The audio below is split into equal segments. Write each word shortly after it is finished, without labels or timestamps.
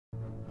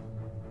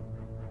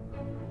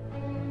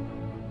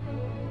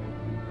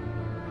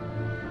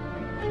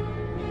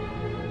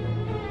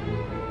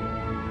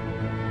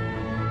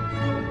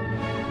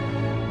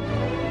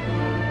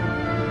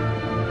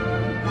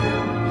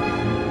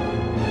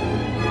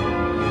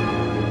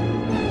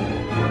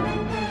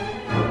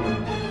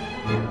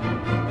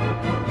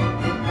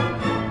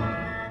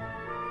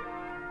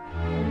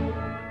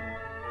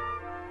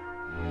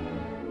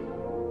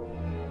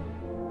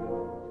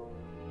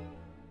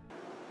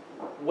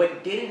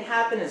didn't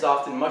happen is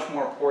often much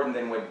more important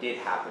than what did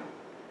happen.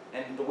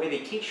 And the way they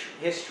teach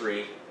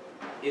history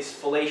is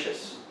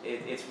fallacious.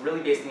 It's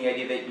really based on the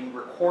idea that you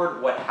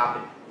record what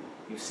happened.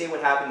 You say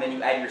what happened, then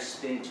you add your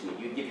spin to it.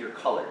 You give your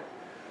color.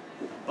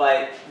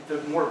 But the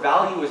more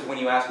value is when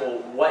you ask, well,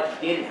 what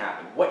didn't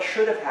happen? What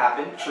should have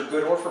happened, for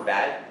good or for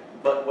bad,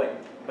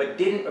 but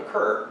didn't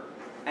occur?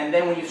 And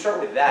then when you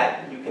start with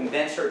that, you can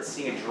then start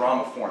seeing a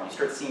drama form. You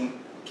start seeing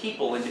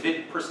people,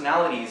 individual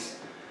personalities,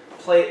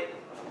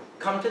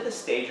 come to the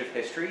stage of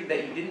history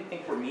that you didn't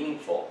think were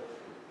meaningful,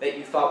 that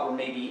you thought were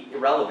maybe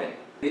irrelevant.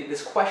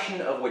 This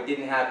question of what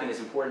didn't happen is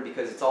important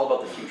because it's all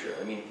about the future.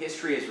 I mean,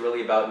 history is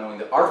really about knowing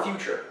that our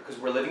future, because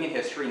we're living in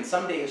history, and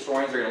someday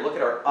historians are going to look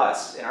at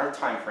us and our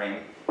time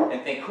frame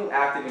and think who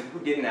acted and who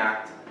didn't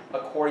act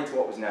according to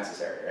what was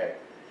necessary, right?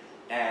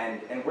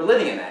 And we're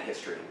living in that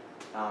history.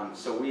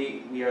 So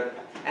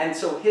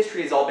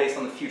history is all based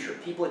on the future.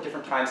 People at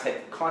different times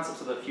had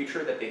concepts of the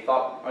future that they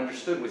thought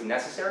understood was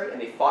necessary, and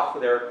they fought for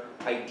their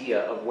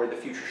idea of where the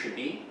future should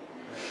be.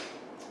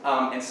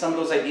 And some of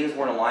those ideas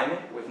were in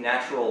alignment with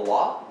natural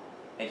law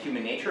and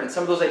human nature, and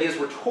some of those ideas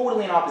were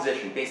totally in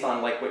opposition, based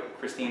on like what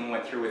Christine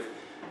went through with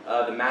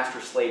the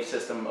master-slave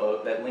system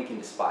that Lincoln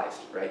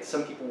despised. Right?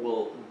 Some people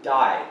will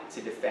die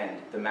to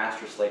defend the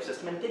master-slave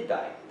system, and did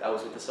die. That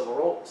was what the Civil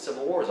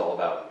War was all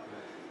about.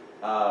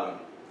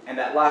 And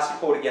that last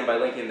quote again by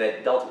Lincoln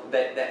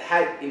that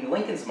had in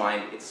Lincoln's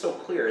mind, it's so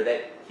clear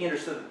that he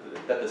understood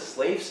that the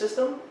slave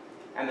system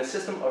and the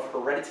system of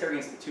hereditary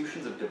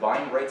institutions of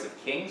divine rights of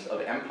kings,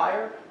 of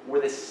empire, were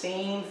the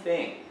same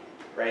thing,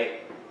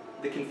 right?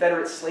 The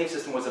Confederate slave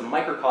system was a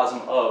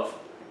microcosm of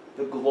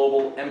the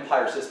global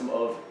empire system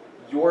of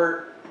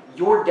your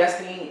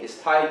destiny is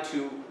tied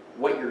to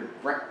what your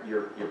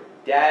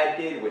dad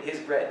did, what his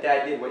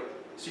dad did,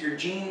 so your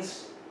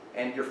genes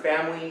and your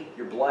family,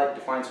 your blood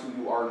defines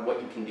who you are and what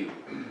you can do.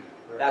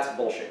 Right. That's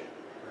bullshit.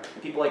 Right.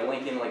 And people like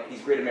Lincoln, like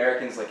these great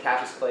Americans like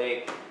Cassius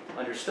Clay,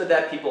 understood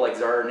that. People like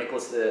Tsar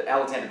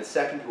Alexander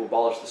II, who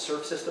abolished the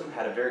serf system,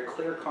 had a very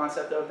clear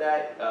concept of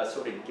that.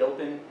 So did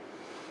Gilpin.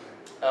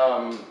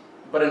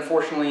 But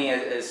unfortunately,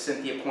 as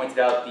Cynthia pointed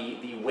out,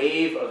 the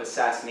wave of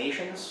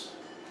assassinations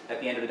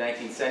at the end of the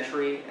 19th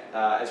century,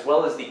 as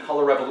well as the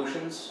color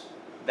revolutions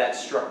that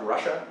struck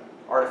Russia,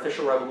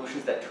 artificial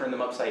revolutions that turned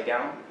them upside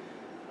down,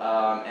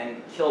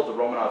 and killed the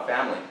Romanov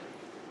family.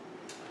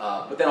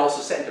 But then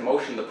also set into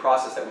motion the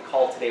process that we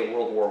call today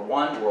World War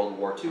I, World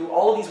War II.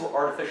 All of these were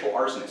artificial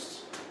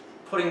arsonists,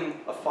 putting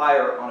a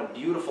fire on a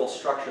beautiful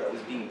structure that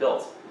was being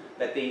built,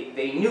 that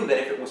they knew that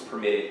if it was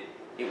permitted,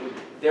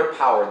 their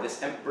power,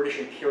 this British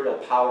imperial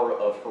power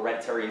of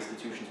hereditary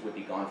institutions, would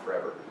be gone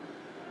forever.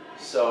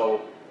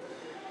 So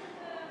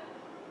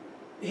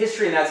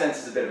history in that sense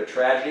is a bit of a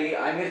tragedy.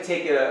 I'm going to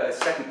take a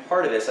second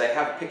part of this. I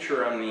have a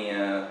picture on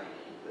the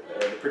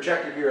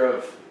projector here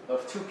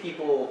of two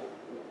people.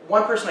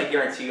 One person I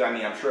guarantee you, I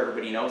mean, I'm sure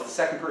everybody knows. The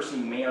second person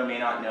you may or may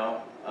not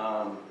know.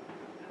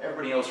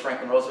 Everybody knows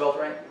Franklin Roosevelt,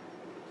 right?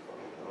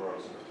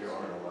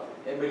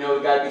 Anybody know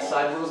the guy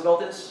beside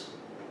Roosevelt is?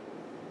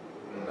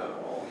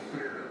 No.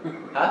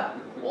 Huh?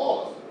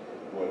 Wallace.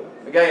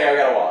 I got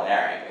a Wallace. All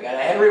right. I got a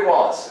Henry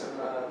Wallace,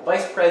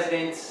 Vice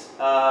President,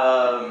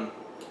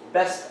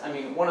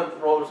 one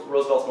of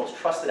Roosevelt's most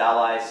trusted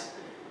allies.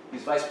 He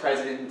was Vice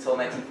President until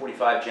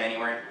 1945,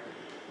 January.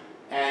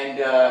 And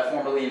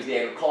formerly he was the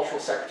Agricultural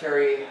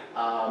Secretary.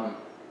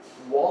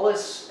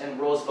 Wallace and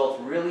Roosevelt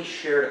really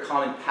shared a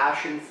common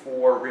passion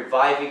for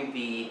reviving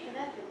the...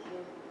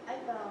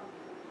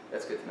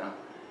 That's good to know.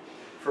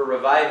 For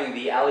reviving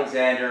the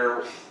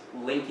Alexander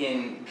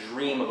Lincoln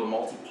dream of a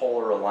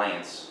multipolar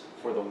alliance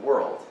for the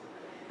world.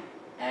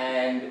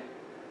 And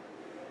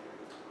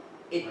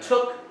it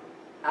took,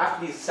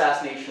 after these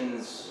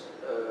assassinations,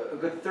 a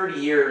good 30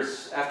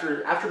 years,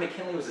 after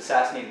McKinley was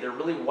assassinated, there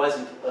really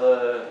wasn't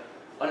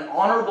an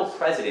honorable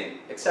president,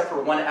 except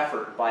for one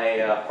effort by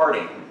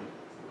Harding,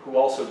 who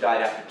also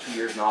died after 2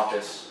 years in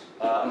office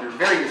under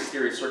very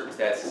mysterious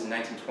circumstances in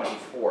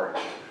 1924.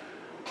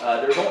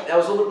 That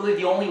was really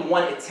the only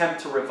one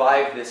attempt to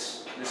revive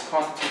this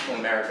constitutional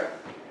America,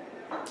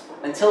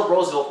 until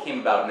Roosevelt came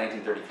about in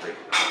 1933.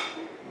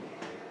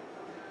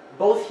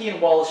 Both he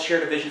and Wallace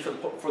shared a vision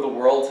for the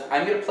world.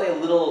 I'm going to play a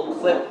little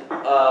clip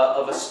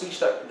of a speech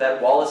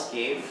that Wallace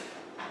gave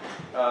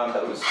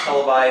that was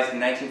televised in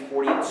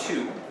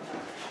 1942,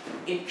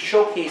 in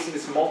showcasing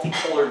this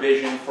multipolar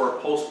vision for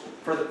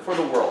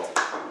the world.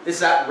 This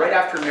is right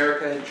after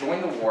America had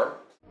joined the war.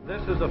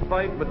 This is a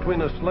fight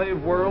between a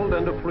slave world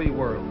and a free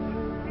world.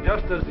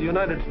 Just as the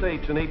United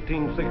States in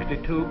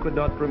 1862 could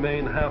not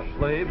remain half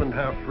slave and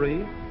half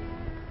free,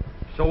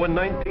 so in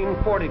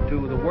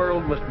 1942 the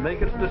world must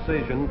make its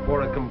decision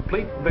for a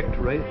complete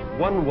victory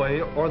one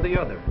way or the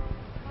other.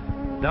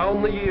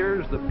 Down the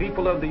years, the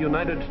people of the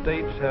United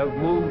States have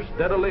moved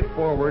steadily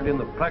forward in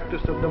the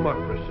practice of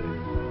democracy.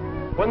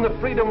 When the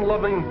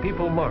freedom-loving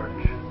people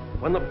march,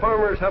 when the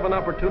farmers have an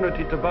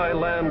opportunity to buy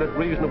land at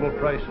reasonable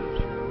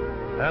prices,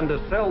 and to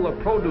sell the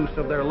produce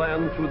of their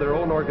land through their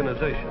own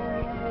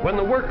organizations, when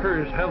the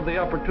workers have the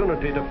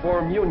opportunity to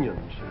form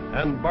unions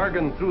and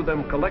bargain through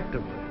them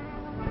collectively,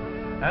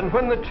 and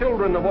when the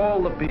children of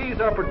all these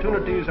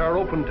opportunities are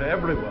open to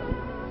everyone,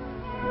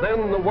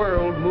 then the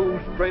world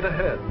moves straight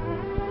ahead.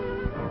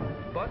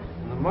 But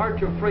the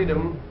march of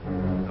freedom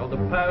of the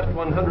past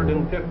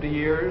 150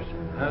 years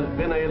has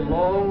been a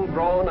long,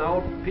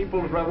 drawn-out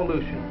people's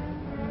revolution.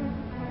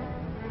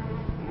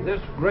 In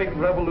this great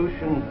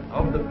revolution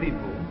of the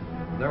people,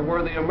 there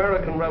were the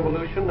American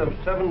Revolution of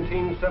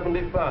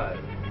 1775,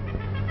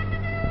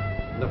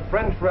 the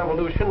French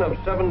Revolution of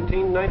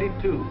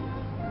 1792,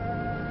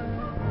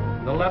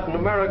 the Latin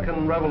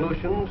American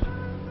revolutions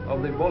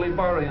of the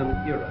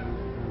Bolivarian era,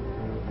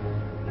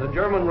 the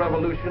German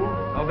Revolution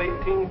of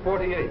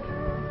 1848,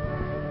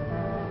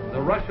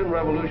 the Russian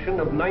Revolution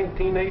of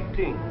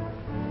 1918.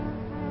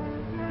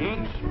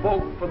 Each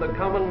spoke for the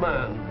common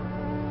man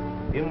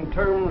in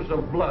terms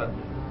of blood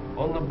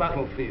on the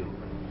battlefield.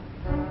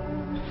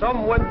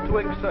 Some went to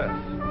excess,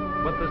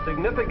 but the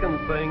significant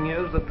thing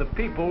is that the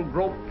people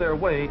groped their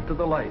way to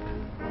the light.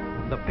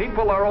 The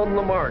people are on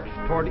the march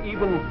toward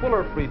even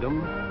fuller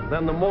freedom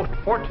than the most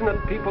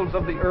fortunate peoples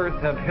of the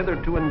earth have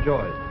hitherto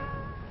enjoyed.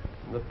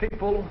 The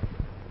people,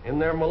 in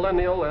their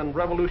millennial and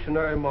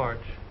revolutionary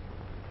march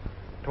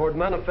toward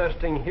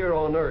manifesting here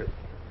on earth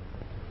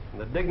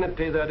the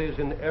dignity that is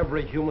in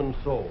every human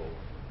soul,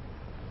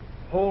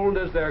 hold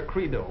as their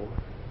credo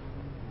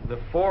the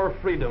 4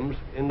 freedoms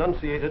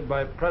enunciated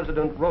by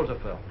President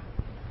Roosevelt.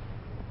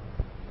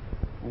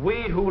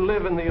 We who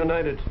live in the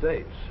United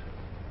States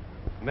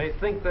may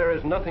think there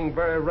is nothing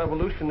very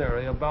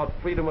revolutionary about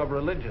freedom of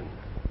religion,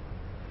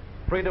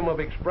 freedom of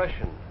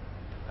expression,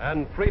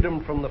 and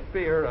freedom from the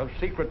fear of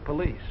secret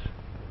police.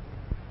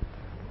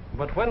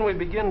 But when we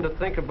begin to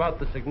think about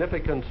the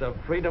significance of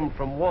freedom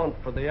from want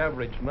for the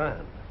average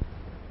man,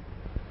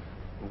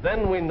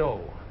 then we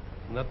know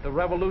that the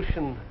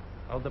revolution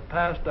of the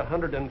past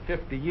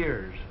 150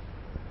 years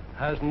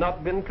has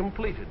not been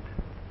completed,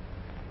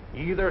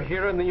 either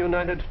here in the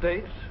United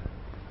States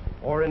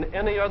or in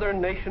any other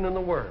nation in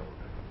the world.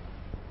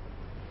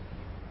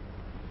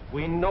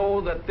 We know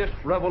that this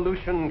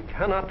revolution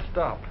cannot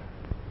stop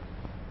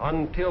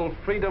until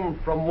freedom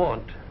from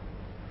want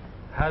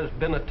has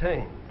been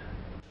attained.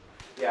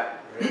 Yeah,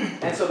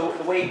 and so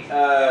the way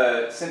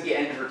Cynthia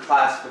ended her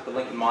class with the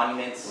Lincoln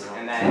monuments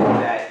and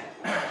that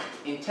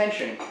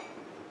intention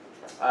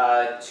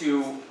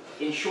to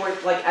ensure,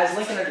 like as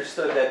Lincoln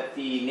understood that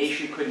the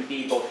nation couldn't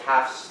be both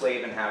half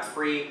slave and half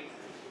free,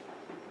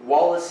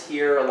 Wallace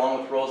here,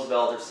 along with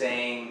Roosevelt, are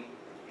saying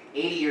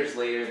 80 years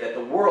later that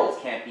the world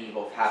can't be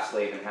both half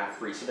slave and half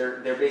free. So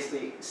they're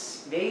basically,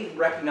 they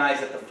recognize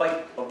that the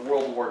fight of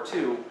World War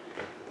II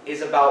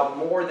is about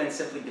more than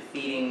simply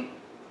defeating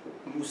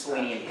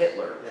Mussolini and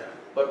Hitler,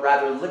 but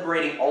rather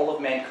liberating all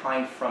of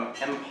mankind from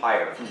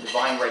empire, from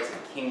divine rights and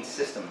king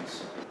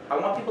systems. I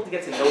want people to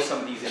get to know some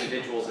of these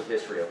individuals of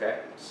history,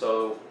 okay?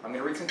 So I'm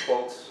going to read some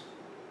quotes,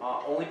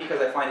 only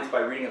because I find it's by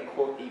reading a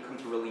quote that you come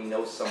to really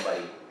know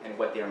somebody and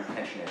what their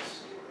intention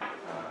is.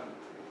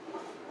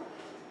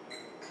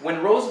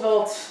 When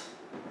Roosevelt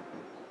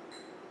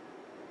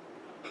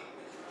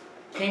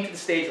came to the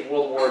stage of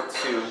World War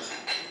II,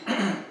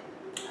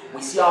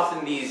 we see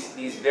often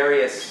these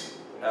various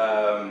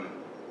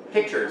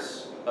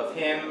pictures of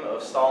him,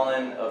 of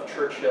Stalin, of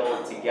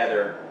Churchill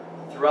together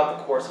throughout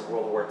the course of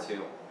World War II.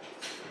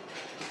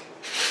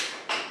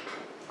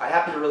 I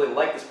happen to really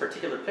like this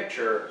particular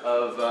picture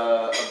of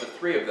the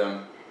 3 of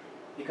them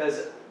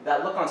because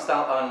that look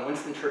on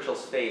Winston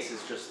Churchill's face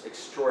is just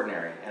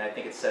extraordinary, and I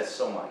think it says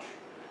so much.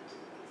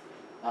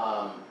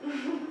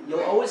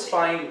 You'll always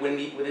find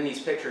within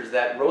these pictures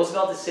that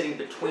Roosevelt is sitting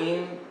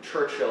between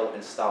Churchill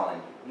and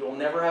Stalin. You'll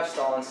never have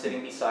Stalin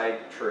sitting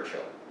beside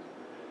Churchill.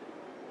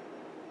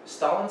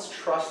 Stalin's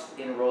trust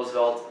in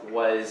Roosevelt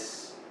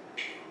was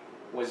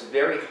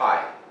very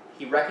high.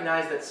 He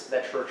recognized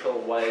that Churchill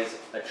was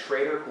a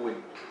traitor who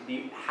would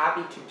be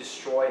happy to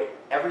destroy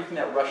everything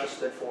that Russia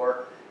stood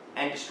for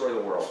and destroy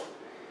the world.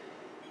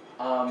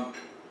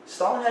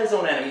 Stalin had his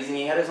own enemies and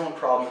he had his own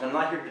problems, and I'm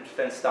not here to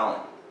defend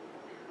Stalin.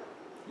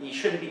 He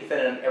shouldn't be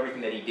defended on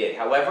everything that he did.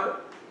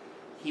 However,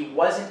 he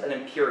wasn't an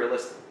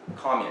imperialist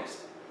communist.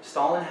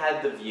 Stalin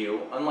had the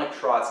view, unlike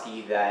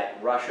Trotsky, that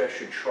Russia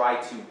should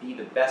try to be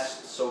the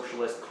best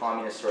socialist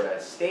communist sort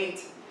of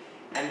state,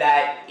 and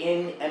that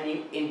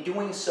in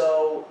doing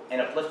so and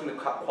uplifting the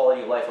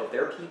quality of life of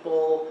their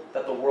people,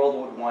 that the world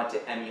would want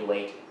to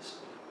emulate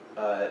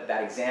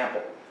that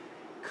example.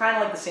 Kind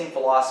of like the same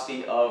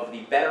philosophy of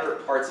the better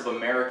parts of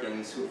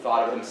Americans who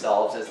thought of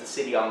themselves as the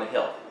city on the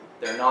hill.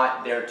 They're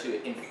not there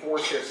to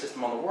enforce their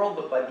system on the world,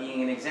 but by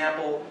being an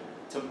example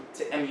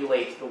to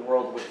emulate, the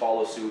world would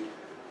follow suit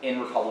in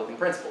Republican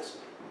principles.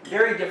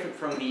 Very different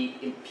from the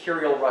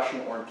imperial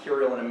Russian or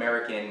imperial and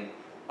American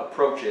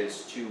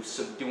approaches to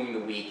subduing the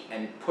weak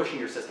and pushing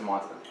your system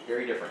onto them.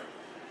 Very different.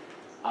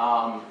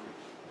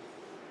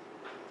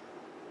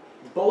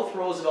 Both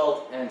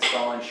Roosevelt and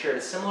Stalin shared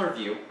a similar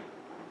view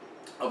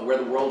of where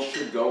the world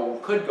should go or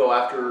could go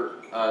after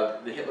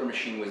the Hitler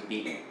machine was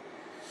beaten.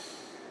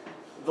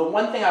 the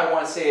one thing I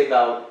want to say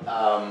about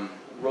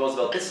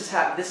Roosevelt, this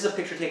is a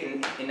picture taken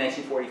in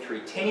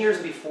 1943, 10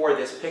 years before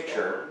this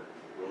picture.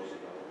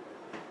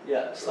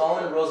 Yeah,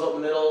 Stalin, Roosevelt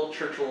in the middle,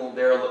 Churchill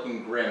there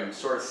looking grim,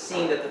 sort of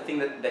seeing that the thing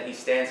that he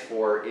stands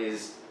for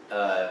is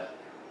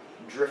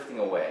drifting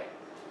away.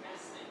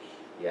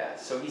 Yeah,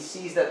 so he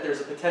sees that there's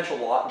a potential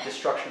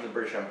destruction of the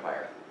British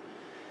Empire.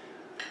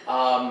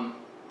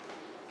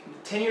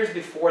 10 years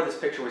before this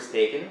picture was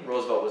taken,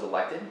 Roosevelt was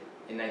elected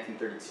in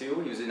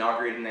 1932. He was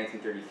inaugurated in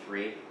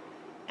 1933.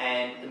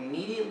 And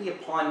immediately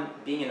upon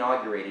being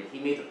inaugurated, he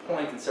made the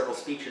point in several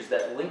speeches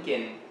that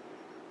Lincoln,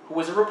 who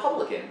was a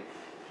Republican,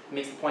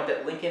 makes the point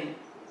that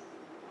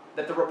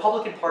that the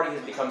Republican Party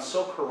has become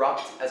so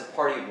corrupt as a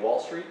party of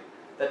Wall Street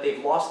that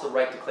they've lost the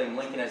right to claim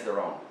Lincoln as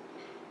their own,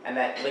 and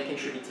that Lincoln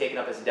should be taken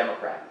up as a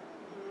Democrat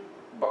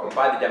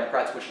by the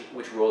Democrats,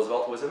 which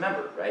Roosevelt was a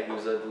member, right? He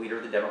was the leader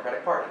of the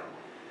Democratic Party.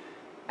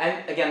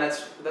 And again,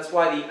 that's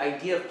why the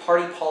idea of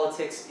party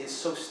politics is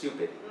so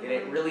stupid. And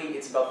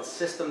it's about the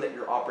system that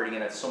you're operating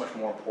in that's so much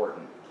more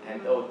important.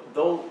 And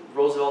though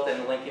Roosevelt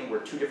and Lincoln were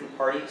two different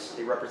parties,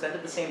 they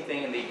represented the same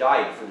thing and they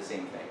died for the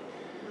same thing.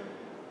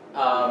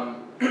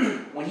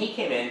 When he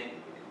came in,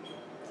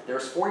 there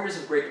was 4 years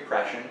of Great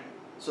Depression,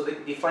 so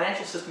the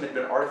financial system had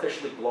been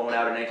artificially blown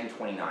out in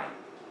 1929.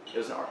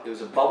 It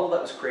was a bubble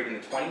that was created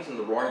in the 20s, in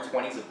the roaring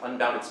 20s of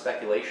unbounded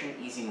speculation,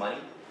 easy money.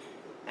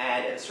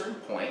 And at a certain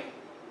point,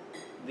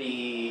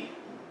 the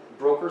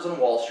brokers on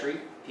Wall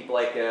Street, people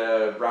like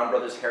Brown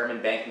Brothers,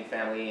 Harriman banking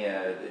family,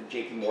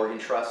 JP Morgan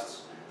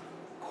trusts,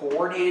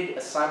 coordinated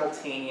a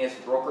simultaneous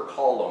broker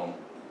call loan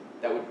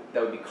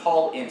that would be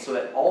called in so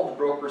that all the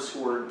brokers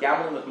who were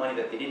gambling with money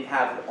that they didn't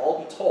have would all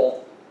be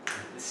told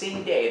the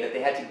same day that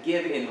they had to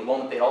give in the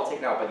loan that they'd all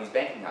taken out by these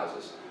banking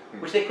houses,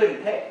 which they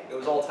couldn't pay. It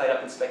was all tied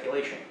up in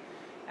speculation.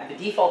 And the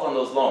default on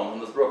those loans, on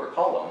those broker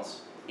call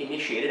loans,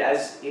 initiated,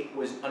 as it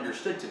was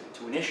understood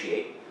to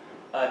initiate,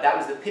 that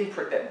was the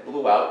pinprick that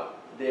blew out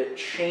the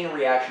chain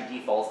reaction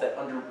defaults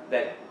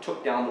that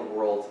took down the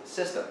world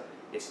system.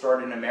 It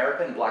started in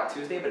America in Black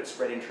Tuesday, but it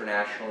spread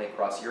internationally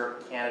across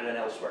Europe, Canada, and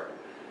elsewhere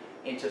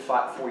into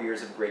 4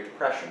 years of Great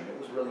Depression.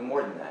 It was really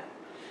more than that.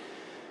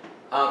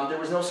 There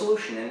was no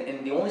solution,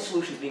 and the only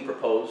solutions being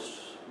proposed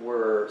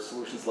were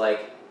solutions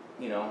like,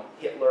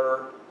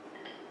 Hitler,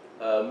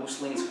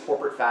 Mussolini's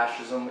corporate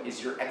fascism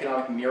is your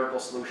economic miracle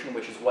solution,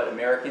 which is what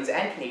Americans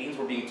and Canadians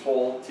were being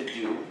told to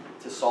do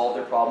to solve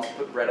their problems, to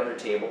put bread on their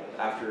table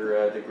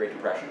after the Great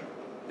Depression.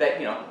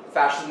 That,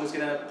 fascism was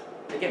going to,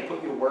 again,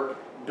 put you to work,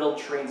 build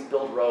trains,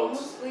 build roads.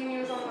 Mussolini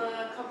was on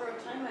the cover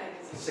of Time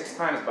magazine. 6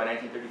 times by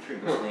 1933,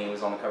 Mussolini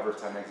was on the cover of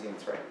Time magazine,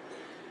 that's right.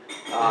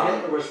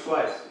 Hitler was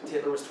twice.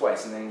 Hitler was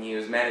twice, and then he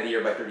was Man of the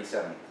Year by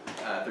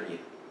 38.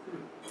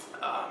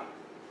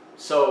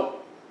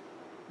 So,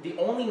 the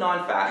only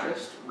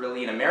non-fascist,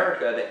 really, in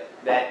America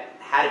that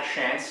had a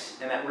chance,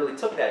 and that really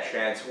took that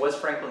chance, was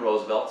Franklin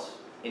Roosevelt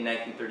in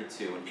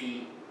 1932. And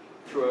he,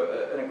 through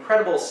an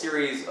incredible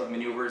series of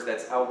maneuvers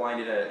that's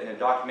outlined in a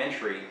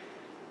documentary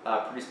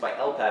produced by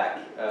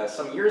LPAC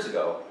some years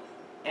ago,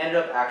 ended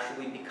up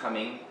actually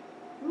becoming,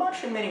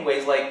 much in many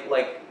ways like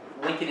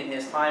Lincoln in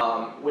his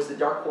time, was the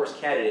dark horse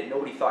candidate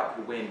nobody thought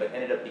could win, but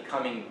ended up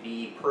becoming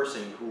the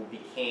person who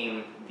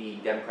became the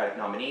Democratic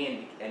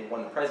nominee and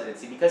won the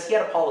presidency because he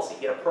had a policy,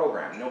 he had a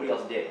program, nobody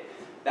else did.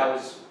 That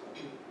was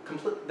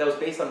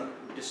based on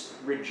just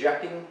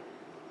rejecting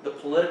the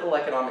political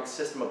economic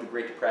system of the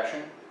Great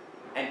Depression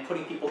and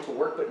putting people to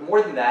work, but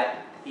more than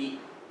that, he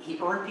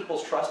earned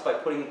people's trust by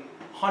putting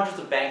hundreds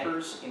of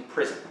bankers in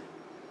prison.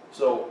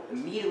 So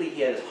immediately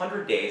he had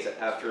 100 days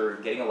after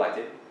getting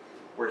elected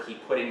where he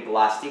put in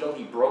Glass-Steagall,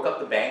 he broke up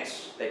the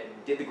banks that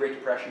did the Great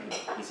Depression.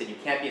 He said you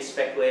can't be a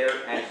speculator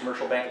and a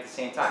commercial bank at the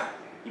same time.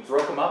 He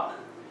broke them up,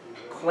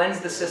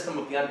 cleansed the system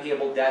of the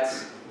unpayable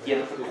debts. He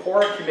had the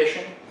Pecora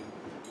Commission,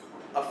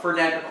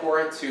 Ferdinand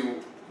Pecora,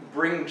 to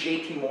bring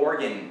J.P.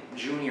 Morgan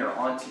Jr.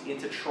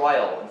 into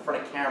trial in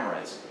front of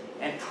cameras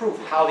and prove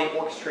how they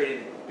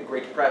orchestrated the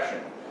Great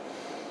Depression.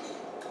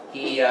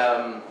 He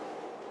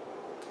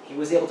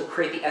was able to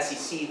create the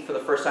SEC for the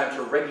first time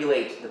to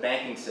regulate the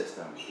banking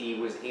system. He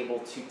was able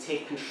to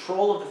take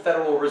control of the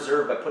Federal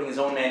Reserve by putting his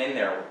own man in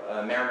there,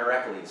 Mariner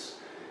Eccles.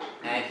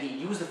 And he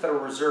used the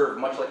Federal Reserve,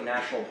 much like a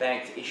national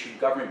bank, to issue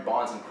government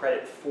bonds and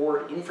credit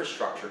for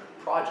infrastructure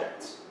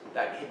projects.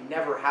 That had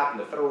never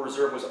happened. The Federal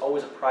Reserve was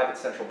always a private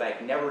central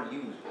bank, never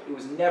used. It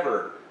was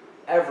never,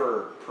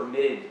 ever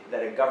permitted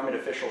that a government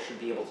official should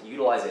be able to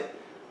utilize it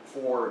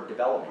for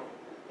development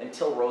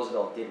until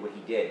Roosevelt did what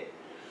he did.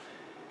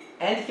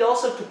 And he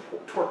also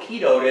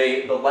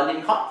torpedoed the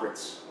London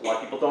Conference. A lot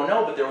of people don't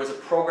know, but there was a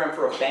program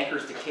for a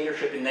banker's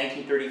dictatorship in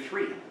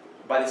 1933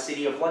 by the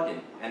City of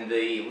London and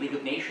the League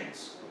of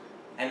Nations.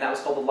 And that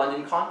was called the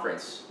London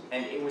Conference.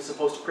 And it was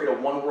supposed to create a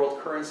one-world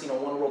currency and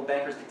a one-world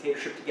banker's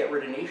dictatorship to get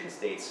rid of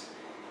nation-states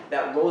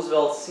that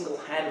Roosevelt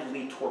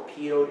single-handedly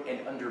torpedoed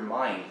and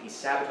undermined. He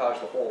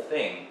sabotaged the whole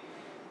thing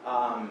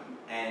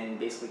and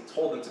basically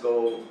told them to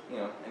go,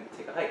 and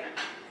take a hike.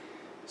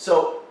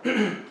 So,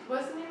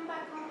 what's the name of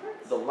that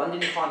conference? The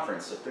London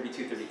Conference of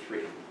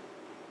 32-33.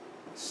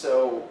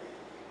 So,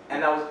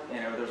 and that was,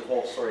 there's a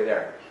whole story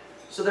there.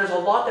 So there's a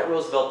lot that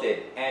Roosevelt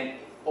did, and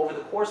over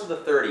the course of the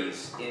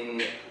 30s,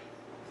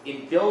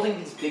 in building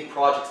these big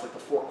projects like the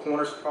Four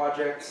Corners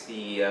projects,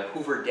 the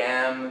Hoover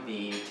Dam,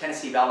 the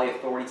Tennessee Valley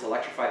Authority to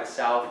electrify the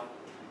South,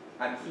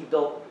 he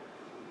built,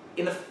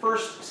 in the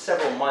first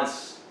several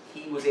months,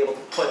 he was able to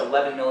put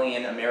 11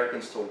 million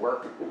Americans to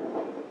work.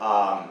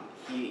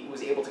 He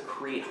was able to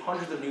create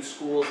hundreds of new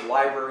schools,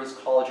 libraries,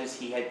 colleges.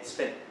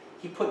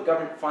 He put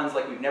government funds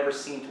like we've never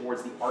seen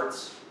towards the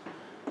arts.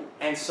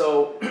 And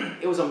so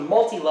it was a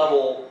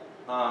multi-level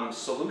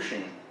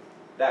solution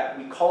that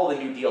we call the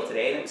New Deal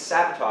today, and it was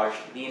sabotaged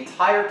the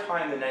entire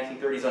time the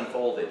 1930s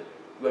unfolded.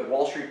 You had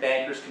Wall Street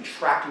bankers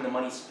contracting the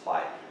money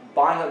supply,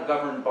 buying up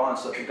government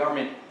bonds so that the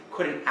government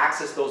couldn't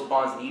access those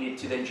bonds needed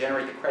to then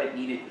generate the credit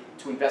needed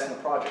to invest in the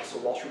project. So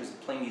Wall Street was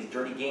playing these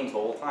dirty games the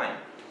whole time.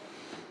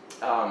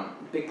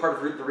 Big part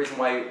of the reason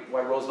why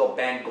Roosevelt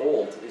banned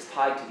gold is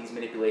tied to these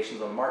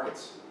manipulations on the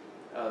markets,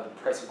 the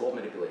price of gold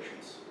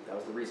manipulations. That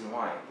was the reason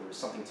why. There was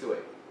something to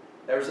it.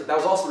 That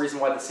was also the reason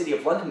why the City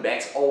of London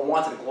banks all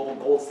wanted a global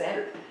gold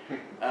standard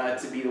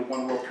to be the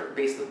one world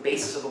the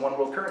basis of the one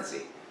world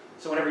currency.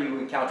 So whenever you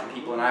encounter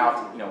people,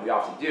 and we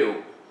often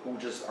do, who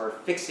just are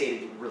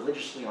fixated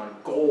religiously on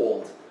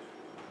gold,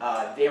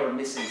 they are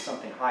missing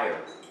something higher.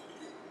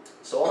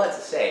 So all that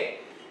to say,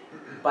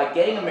 by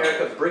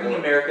bringing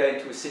America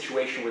into a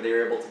situation where they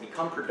were able to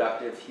become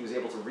productive, he was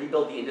able to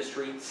rebuild the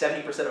industry.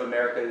 70% of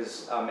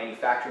America's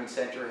manufacturing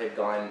center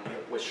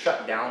was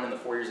shut down in the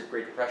 4 years of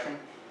Great Depression.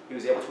 He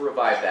was able to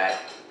revive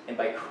that, and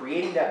by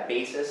creating that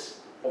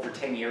basis over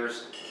 10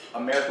 years,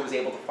 America was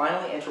able to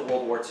finally enter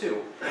World War II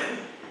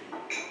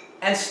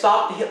and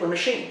stop the Hitler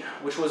machine,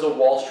 which was a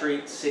Wall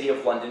Street, City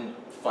of London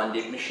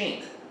funded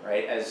machine,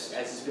 right? As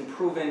has been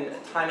proven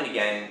time and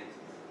again,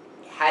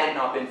 had it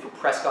not been for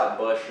Prescott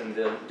Bush and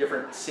the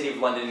different City of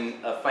London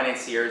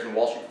financiers and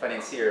Wall Street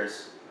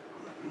financiers,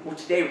 who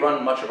today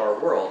run much of our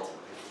world,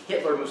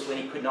 Hitler and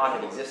Mussolini could not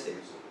have existed.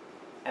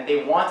 And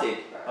they wanted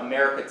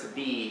America to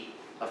be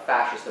a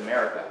fascist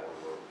America.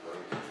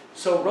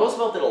 So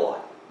Roosevelt did a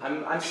lot.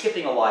 I'm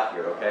skipping a lot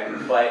here, okay?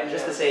 But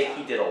just to say,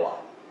 he did a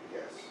lot.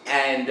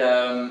 And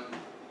a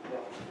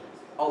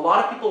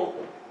lot of people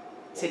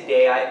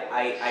today,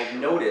 I've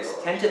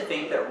noticed, tend to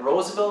think that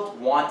Roosevelt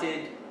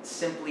wanted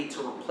simply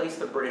to replace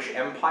the British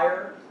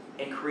Empire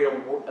and create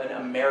an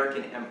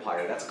American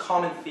empire. That's a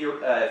common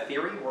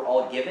theory we're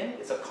all given.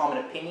 It's a common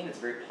opinion. It's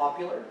very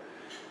popular.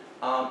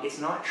 It's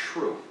not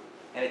true.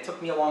 And it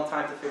took me a long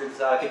time to figure this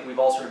out. I think we've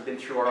all sort of been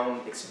through our own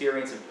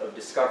experience of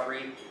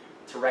discovery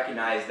to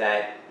recognize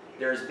that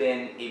there's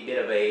been a bit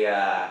of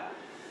a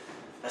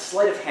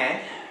sleight of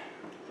hand.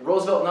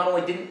 Roosevelt not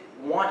only didn't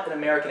want an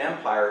American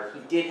empire,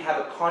 he did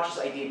have a conscious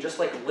idea, just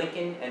like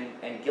Lincoln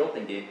and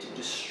Gilpin did, to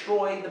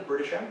destroy the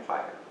British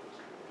Empire.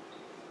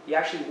 He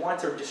actually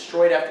wanted to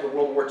destroy it after the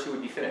World War II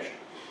would be finished.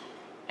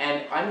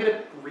 And I'm going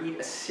to read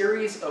a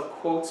series of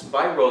quotes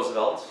by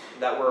Roosevelt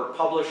that were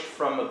published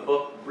from a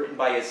book written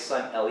by his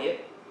son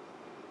Eliot,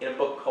 in a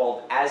book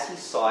called As He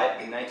Saw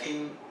It in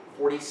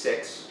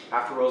 1946,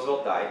 after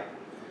Roosevelt died,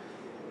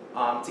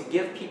 to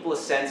give people a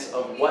sense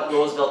of what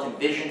Roosevelt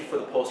envisioned for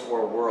the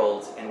post-war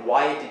world and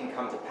why it didn't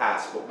come to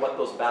pass, but what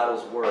those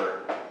battles were.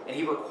 And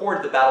he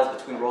recorded the battles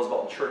between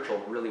Roosevelt and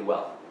Churchill really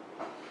well.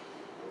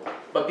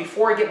 But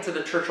before I get into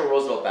the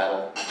Churchill-Roosevelt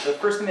battle, the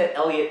first thing that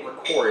Eliot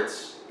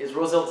records is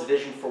Roosevelt's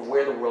vision for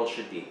where the world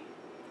should be.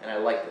 And I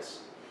like this.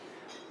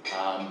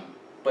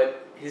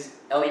 But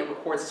Eliot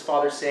records his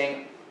father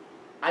saying,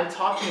 "I'm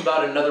talking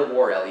about another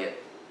war,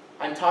 Eliot.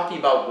 I'm talking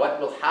about what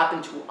will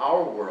happen to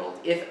our world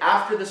if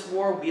after this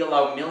war we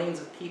allow millions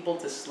of people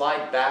to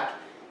slide back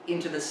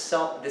into the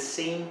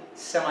same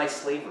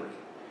semi-slavery.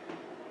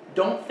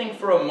 Don't think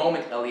for a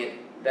moment, Eliot,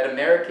 that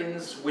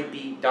Americans would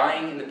be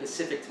dying in the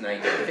Pacific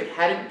tonight if it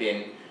hadn't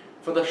been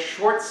for the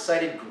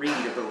short-sighted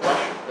greed of the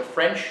Russian, the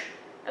French,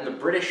 and the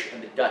British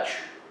and the Dutch.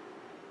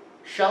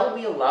 Shall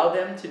we allow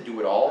them to do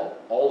it all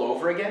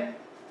over again?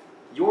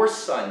 Your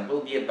son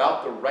will be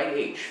about the right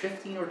age,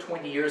 15 or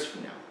 20 years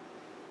from now.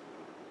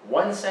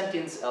 One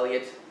sentence,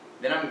 Eliot,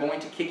 then I'm going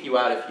to kick you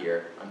out of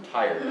here. I'm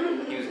tired."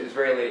 It was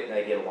very late at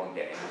night, he had a long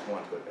day, he just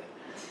wanted to go to bed.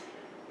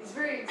 He's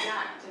very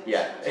exact.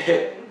 Yeah,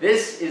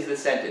 this is the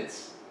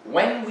sentence.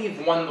 "When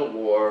we've won the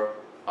war,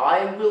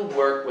 I will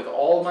work with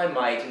all my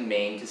might and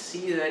main to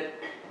see that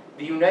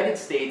the United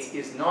States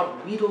is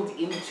not wheedled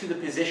into the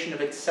position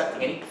of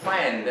accepting any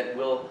plan that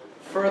will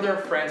further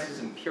France's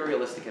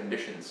imperialistic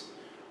ambitions,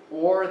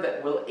 or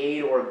that will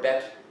aid or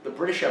abet the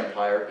British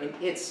Empire in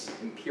its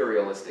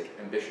imperialistic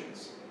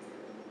ambitions."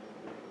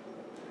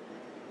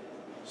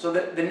 So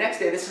the next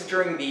day, this is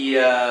during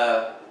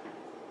the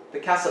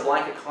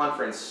Casablanca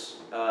Conference,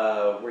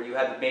 where you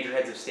had the major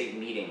heads of state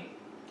meeting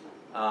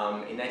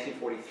in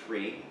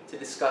 1943 to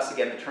discuss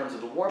again the terms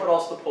of the war, but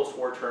also the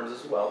post-war terms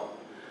as well.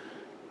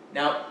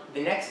 Now,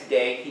 the next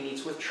day, he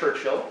meets with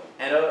Churchill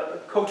and a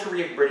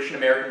coterie of British and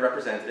American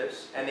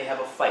representatives, and they have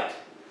a fight.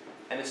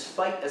 And this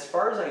fight, as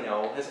far as I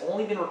know, has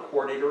only been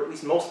recorded, or at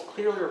least most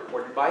clearly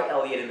recorded, by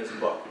Eliot in this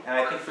book. And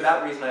I think for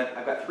that reason,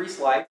 I've got 3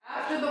 slides.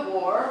 After the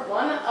war,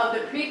 one of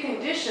the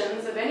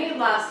preconditions of any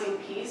lasting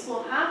peace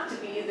will have to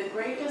be the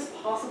greatest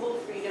possible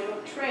freedom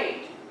of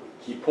trade.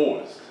 He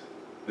paused.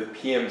 The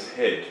PM's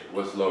head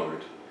was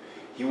lowered.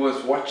 He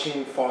was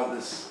watching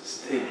fathers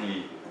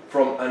steadily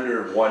from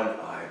under one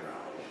eyebrow.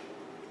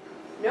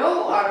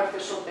 No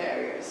artificial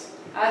barriers.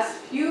 As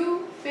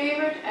few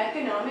favored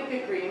economic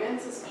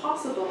agreements as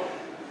possible.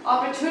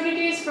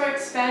 Opportunities for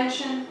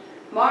expansion.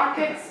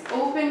 Markets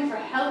open for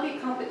healthy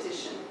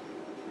competition.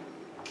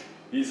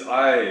 His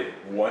eye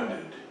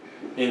wandered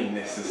in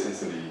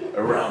necessity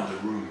around the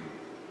room.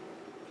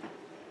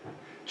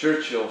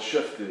 Churchill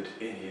shifted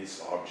in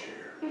his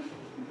armchair.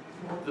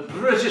 The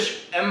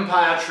British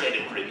Empire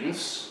trade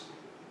agreements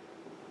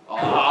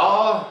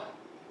are...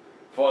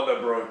 Father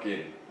broke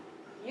in.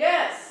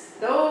 Yes,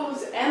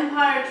 those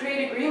empire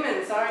trade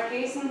agreements are a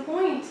case in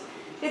point.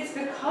 It's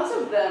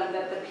because of them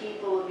that the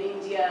people of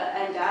India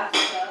and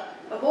Africa,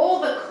 of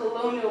all the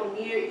colonial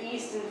Near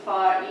East and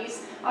Far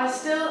East, are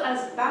still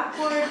as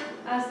backward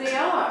as they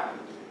are.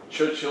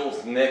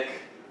 Churchill's neck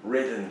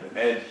reddened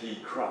and he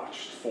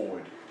crouched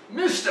forward.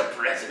 Mr.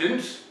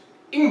 President,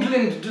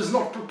 England does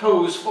not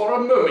propose for a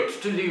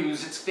moment to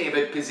lose its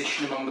favoured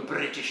position among the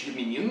British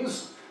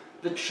dominions.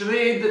 The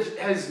trade that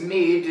has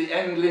made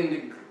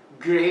England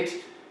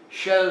great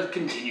shall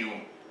continue,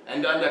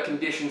 and under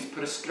conditions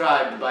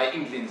prescribed by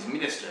England's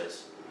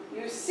ministers.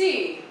 You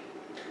see,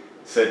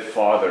 Said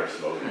Father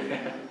slowly.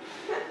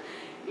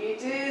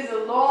 it is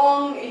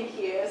along in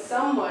here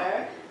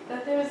somewhere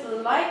that there is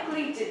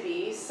likely to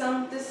be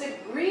some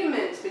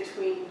disagreement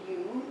between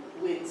you,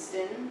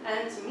 Winston,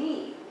 and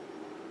me.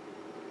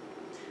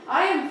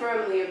 I am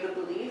firmly of the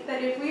belief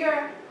that if we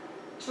are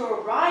to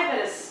arrive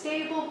at a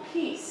stable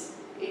peace,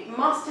 it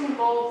must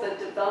involve the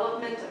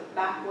development of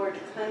backward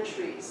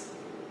countries,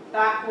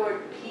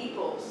 backward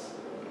peoples.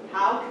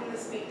 How can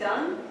this be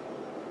done?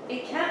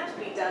 It can't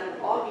be done,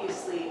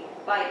 obviously,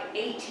 by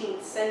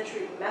 18th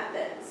century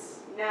methods.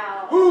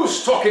 Now,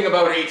 Who's talking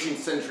about 18th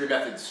century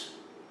methods?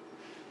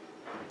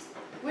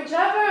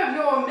 whichever of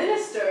your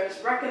ministers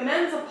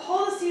recommends a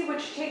policy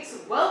which takes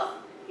wealth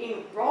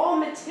in raw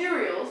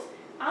materials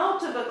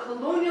out of a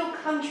colonial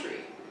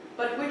country,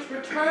 but which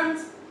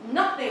returns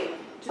nothing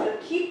to the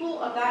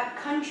people of that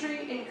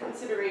country in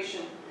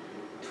consideration.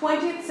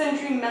 20th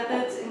century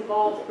methods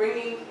involve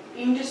bringing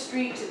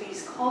industry to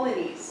these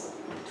colonies.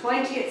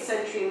 20th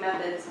century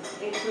methods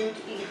include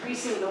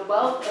increasing the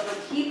wealth of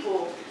a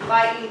people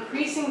by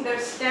increasing their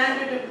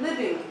standard of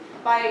living,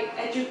 by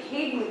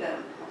educating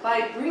them,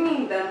 by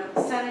bringing them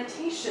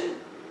sanitation,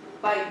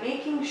 by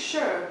making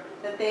sure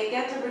that they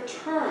get a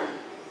return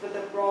for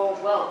the raw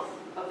wealth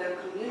of their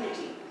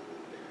community.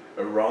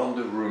 Around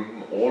the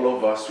room, all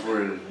of us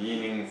were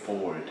leaning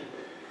forward,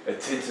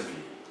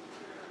 attentively.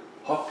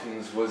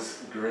 Hopkins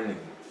was grinning.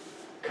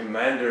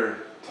 Commander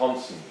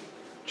Thompson,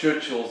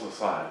 Churchill's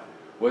aside,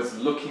 was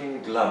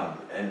looking glum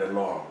and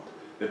alarmed.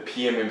 The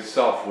PM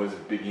himself was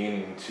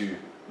beginning to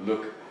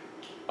look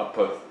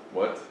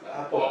what?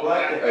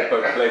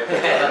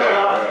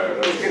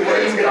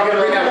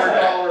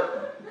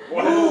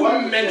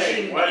 Who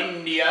mentioned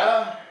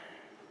India?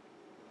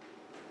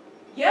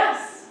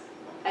 Yes,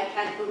 I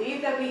can't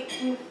believe that we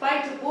can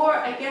fight a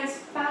war against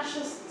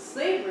fascist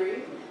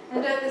slavery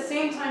and at the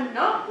same time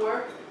not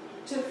work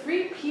to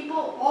free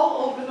people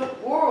all over the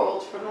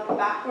world from a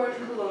backward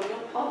colonial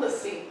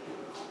policy.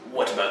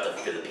 What about the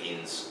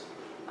Philippines?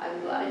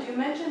 I'm glad you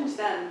mentioned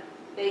them.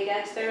 They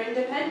get their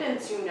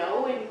independence, you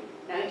know, in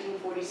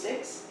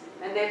 1946,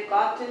 and they've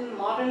gotten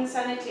modern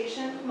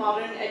sanitation,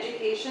 modern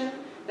education.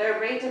 Their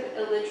rate of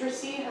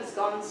illiteracy has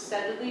gone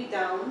steadily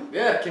down.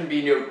 There can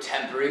be no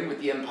tampering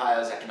with the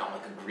Empire's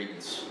economic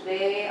agreements.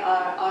 They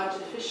are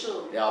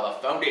artificial. They are the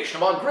foundation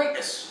of our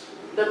greatness.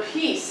 The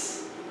peace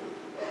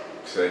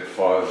Said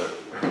Father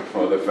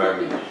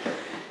family.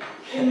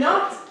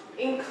 cannot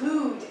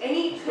include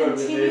any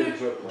continued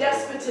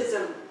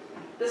despotism.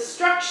 The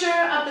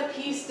structure of the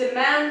peace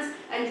demands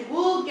and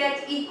will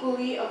get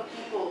equality of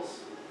peoples.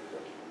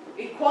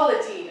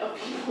 Equality of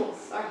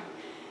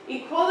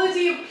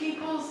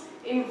peoples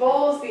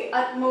involves the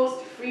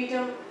utmost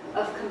freedom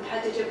of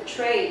competitive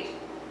trade.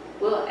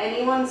 Will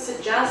anyone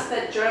suggest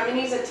that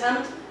Germany's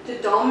attempt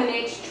to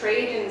dominate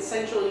trade in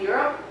Central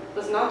Europe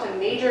was not a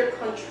major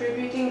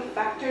contributing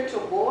factor to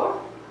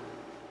war?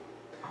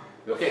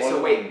 Okay,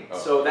 so wait,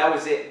 so that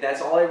was it.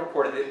 That's all I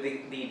recorded.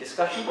 The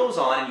discussion goes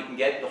on, and you can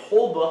get the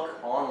whole book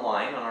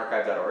online on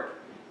archive.org.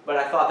 But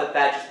I thought that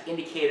that just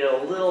indicated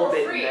a little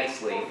bit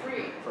nicely.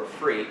 For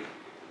free.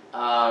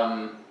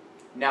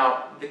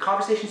 Now, the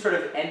conversation sort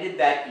of ended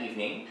that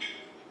evening.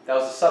 That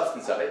was the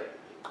substance of it.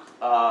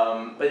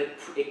 But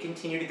it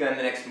continued again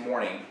the next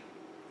morning.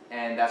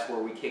 And that's where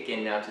we kick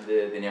in now to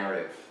the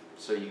narrative.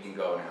 So you can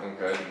go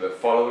now. Okay, the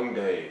following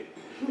day,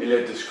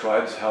 Eliot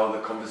describes how the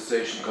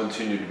conversation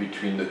continued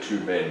between the two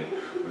men,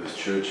 with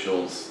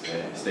Churchill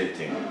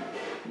stating,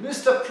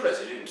 Mr.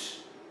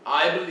 President,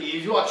 I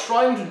believe you are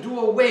trying to do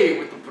away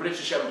with the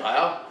British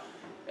Empire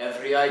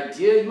Every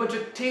idea you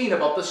entertain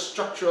about the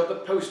structure of the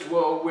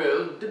post-war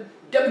world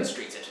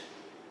demonstrates it.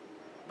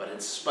 But in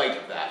spite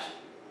of that,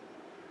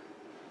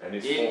 And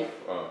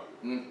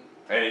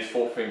his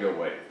forefinger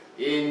waved.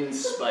 in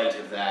spite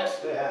of that,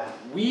 Yeah.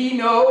 we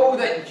know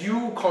that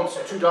you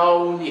constitute our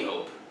only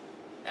hope.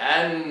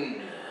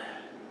 And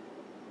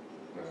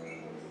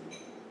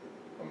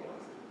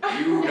I'm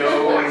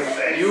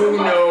lost. you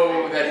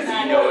know that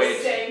we know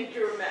it. Saying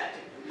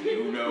dramatic.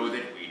 You know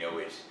that we know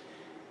it.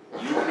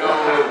 You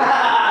know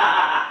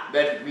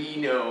that we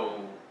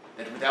know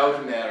that without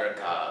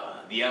America,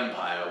 the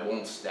empire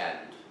won't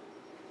stand.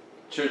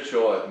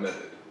 Churchill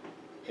admitted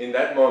in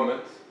that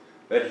moment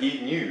that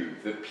he knew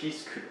the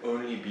peace could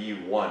only be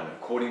won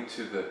according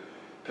to the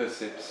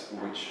precepts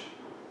which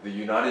the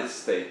United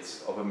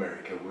States of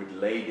America would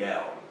lay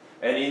down.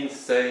 And in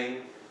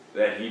saying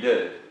that he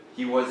did,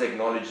 he was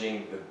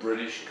acknowledging the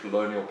British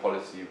colonial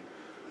policy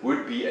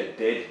would be a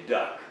dead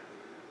duck,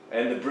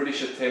 and the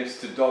British attempts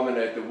to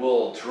dominate the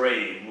world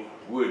trade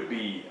would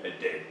be a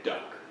dead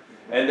duck.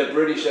 And the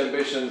British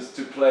ambitions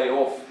to play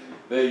off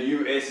the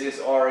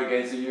USSR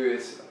against the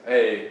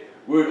USA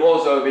would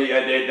also be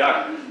a dead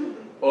duck,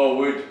 or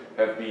would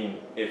have been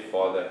if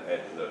father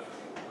had lived.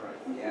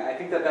 Yeah, I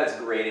think that that's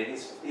great. And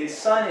his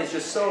son is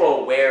just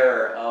so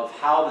aware of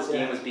how this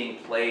game was being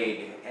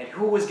played and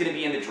who was going to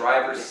be in the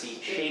driver's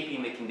seat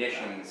shaping the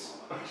conditions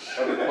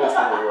of the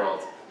post-war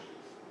world.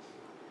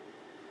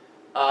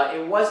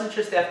 It wasn't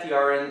just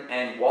FDR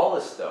and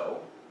Wallace,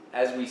 though,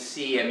 as we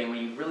see. I mean, when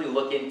you really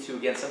look into,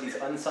 again, some of these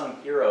unsung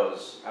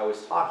heroes I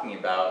was talking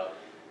about,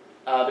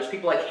 there's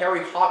people like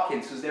Henry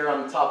Hopkins, who's there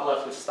on the top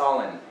left with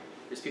Stalin.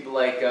 There's people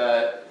like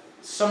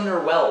Sumner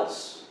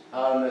Wells,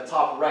 on the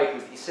top right,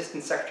 was the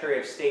Assistant Secretary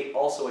of State,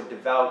 also a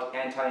devout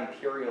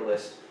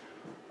anti-imperialist.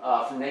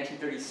 From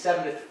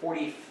 1937 to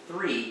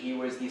 43, he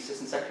was the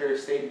Assistant Secretary of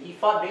State, and he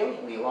fought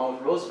valiantly along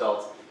with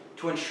Roosevelt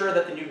to ensure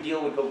that the New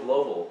Deal would go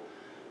global.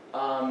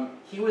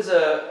 He was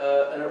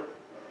a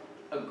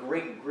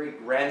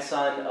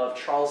great-great-grandson of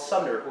Charles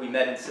Sumner, who we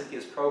met in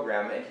Cynthia's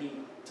program, and he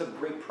took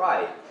great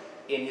pride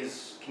in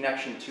his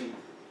connection to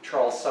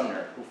Charles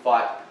Sumner, who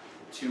fought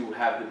to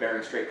have the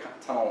Bering Strait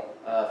Tunnel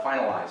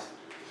finalized.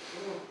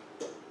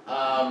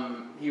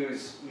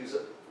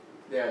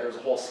 There was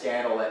a whole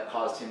scandal that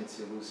caused him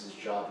to lose his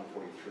job in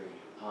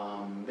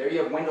 '43. There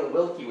you have Wendell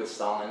Wilkie with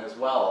Stalin as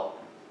well,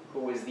 who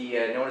was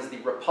known as the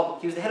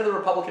he was the head of the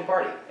Republican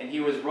Party, and he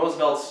was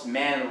Roosevelt's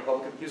man in the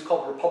Republican. He was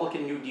called the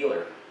Republican New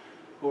Dealer,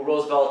 who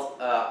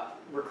Roosevelt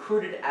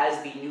recruited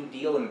as the New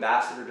Deal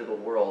ambassador to the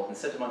world and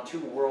sent him on 2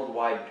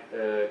 worldwide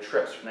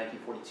trips from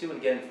 1942 and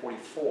again in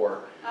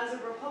 '44. As a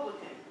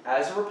Republican.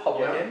 As a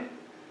Republican.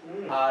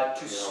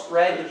 To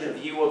spread the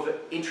view of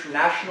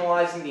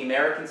internationalizing the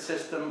American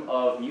system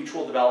of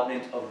mutual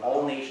development of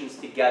all nations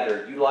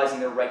together, utilizing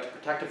their right to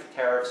protective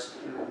tariffs,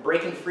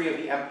 breaking free of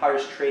the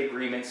empire's trade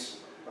agreements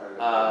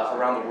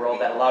around the world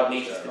that allowed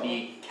nations to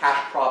be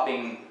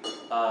cash-cropping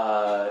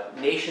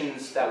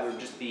nations that would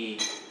just be,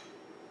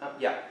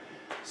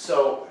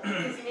 So.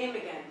 His name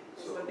again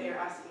is what they are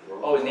asking.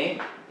 Oh, his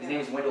name? His name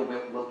is Wendell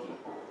Wilkie.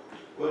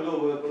 Wendell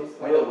Wilkie.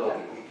 Wendell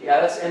Wilkie. Yeah,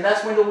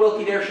 that's Wendell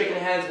Wilkie there shaking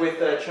hands with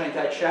Chiang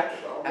Kai-shek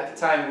at the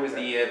time, who was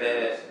the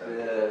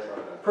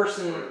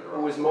person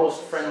who was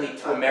most friendly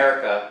to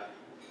America.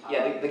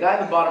 Yeah, the guy at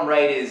the bottom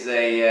right is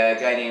a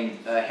guy named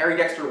Harry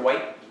Dexter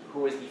White, who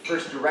was the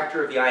first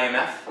director of the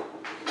IMF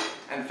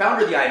and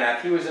founder of the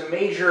IMF. He was a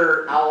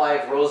major ally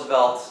of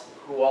Roosevelt,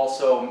 who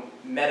also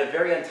met a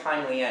very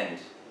untimely end.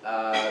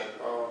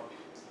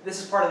 This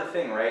is part of the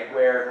thing, right,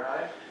 where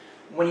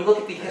when you look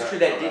at the history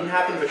that didn't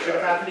happen but should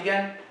have happened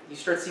again, you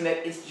start seeing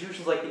that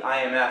institutions like the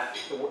IMF,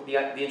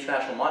 the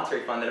International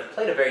Monetary Fund, that have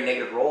played a very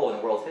negative role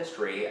in world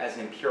history as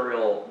an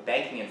imperial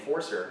banking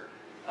enforcer,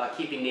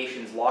 keeping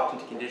nations locked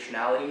into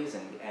conditionalities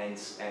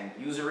and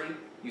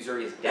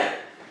usury is debt,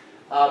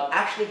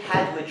 actually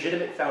had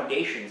legitimate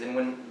foundations. And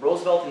when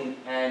Roosevelt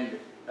and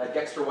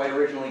Dexter White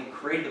originally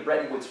created the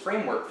Bretton Woods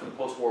framework for the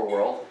post-war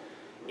world,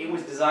 it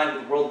was designed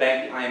with the World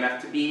Bank, the IMF,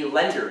 to be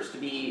lenders, to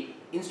be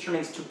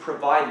instruments to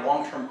provide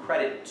long-term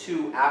credit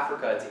to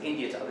Africa, to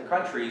India, to other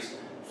countries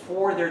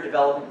for their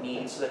development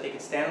needs so that they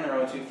could stand on their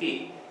own 2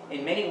 feet.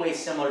 In many ways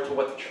similar to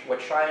what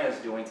China is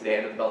doing today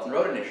under the Belt and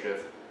Road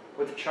Initiative,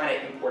 with the China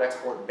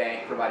Import-Export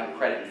Bank providing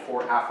credit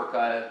for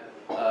Africa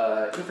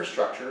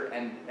infrastructure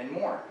and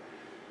more.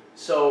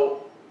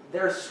 So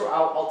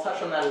I'll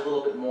touch on that a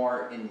little bit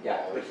more in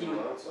depth. But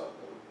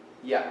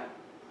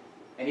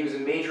and he was a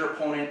major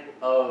opponent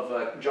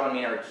of John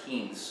Maynard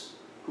Keynes,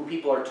 who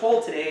people are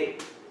told today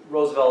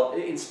Roosevelt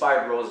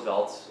inspired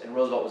Roosevelt, and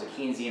Roosevelt was a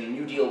Keynesian. The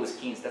New Deal was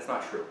Keynes. That's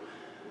not true.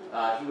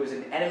 He was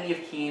an enemy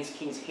of Keynes.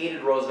 Keynes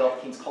hated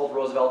Roosevelt. Keynes called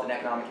Roosevelt an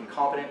economic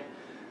incompetent.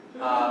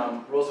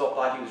 Roosevelt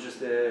thought he was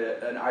just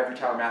an ivory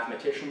tower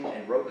mathematician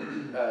and wrote.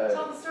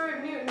 Tell the story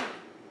of Newton.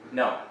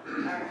 No.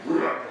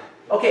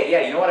 Okay,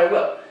 yeah, you know what? I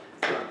will.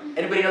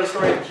 Anybody know the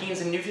story of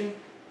Keynes and Newton?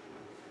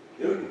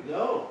 Newton?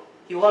 No.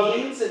 He loved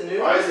Keynes and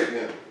Newton? Isaac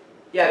Newton.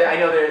 Yeah, I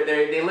know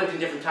they lived in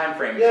different time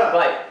frames. Yeah.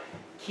 But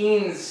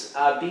Keynes,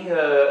 being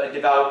a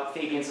devout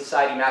Fabian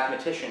Society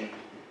mathematician,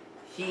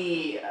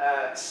 he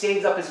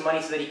saved up his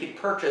money so that he could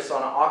purchase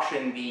on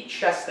auction the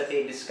chest that they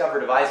had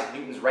discovered of Isaac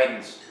Newton's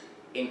writings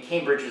in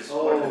Cambridge's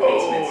one of the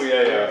basements. Oh,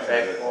 yeah. Yes.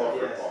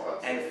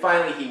 And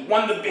finally he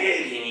won the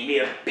bid, and he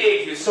made a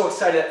big, he was so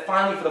excited that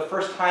finally for the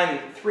first time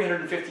in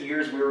 350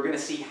 years we were going to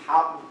see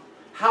how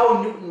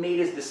Newton made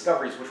his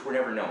discoveries, which were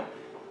never known.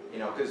 You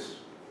know, because,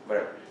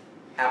 whatever,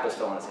 apples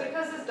fell on his head.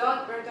 Because his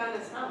dog burnt down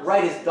his house.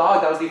 Right, his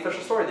dog, that was the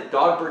official story. The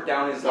dog burnt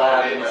down his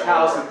lab in his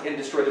house and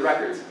destroyed the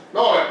records.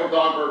 No, the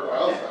dog burnt my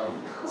house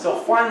down. So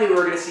finally we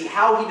were going to see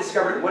how he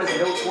discovered what his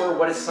notes were,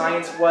 what his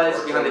science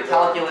was behind the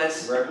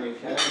calculus. Reckon in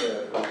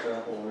Canada, for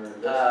example, where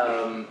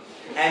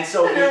And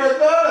so I never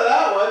thought of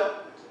that one.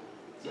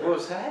 what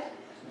was that?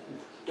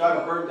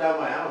 Dog burned down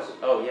my house.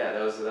 Oh yeah,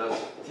 that was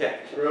yeah.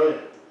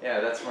 Brilliant. Yeah,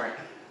 that's smart.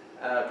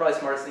 Probably the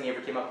smartest thing he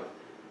ever came up with,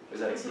 was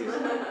that excuse.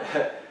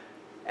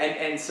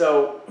 and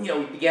so, you know,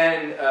 we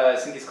began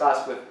Cynthia's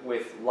class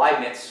with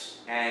Leibniz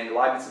and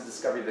Leibniz's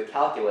discovery of the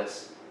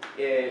calculus.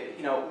 You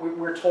know,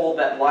 we're told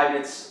that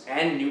Leibniz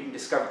and Newton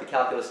discovered the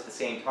calculus at the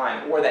same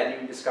time, or that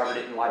Newton discovered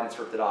it and Leibniz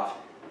ripped it off.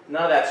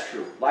 None of that's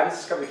true. Leibniz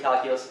discovered the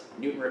calculus,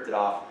 Newton ripped it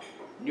off.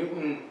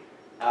 Newton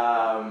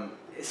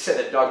said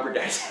that dog burned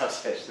down his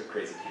house. That's so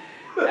crazy.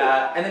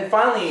 And then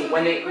finally,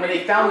 when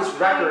they found this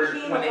record,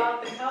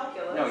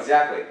 no,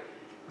 exactly.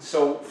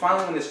 So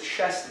finally, when this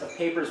chest of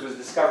papers was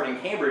discovered in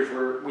Cambridge,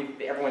 where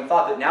everyone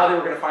thought that now they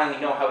were going to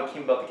finally know how it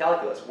came about the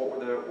calculus. What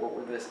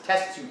were the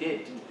tests you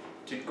did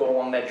to go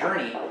along that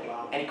journey?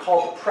 And he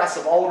called the press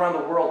of all around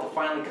the world to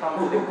finally come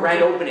to the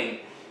grand opening.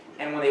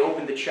 And when they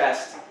opened the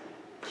chest,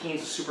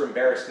 Keynes was super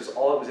embarrassed because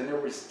all that was in there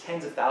was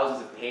tens of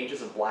thousands of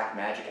pages of black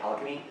magic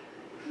alchemy.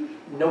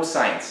 No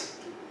science.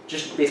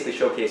 Just basically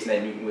showcasing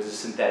that Newton was a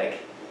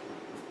synthetic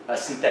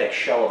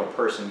shell of a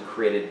person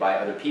created by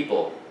other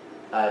people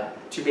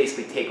to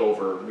basically take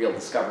over real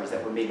discoveries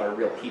that were made by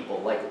real people,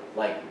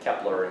 like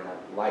Kepler and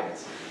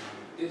Leibniz.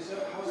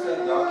 How's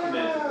that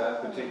documented,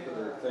 that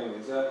particular thing?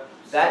 Is that...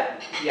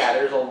 Yeah,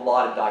 there's a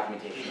lot of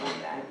documentation on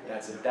that.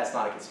 That's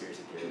not a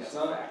conspiracy theory, that's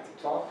a fact.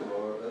 Talked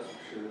about, that's for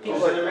sure.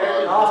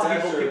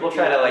 People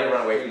try to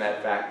run away from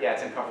that fact. Yeah,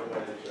 it's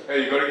uncomfortable.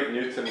 Hey, you got to give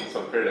Newton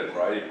some credit,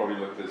 right? He probably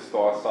looked at his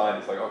star sign.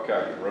 He's like, okay,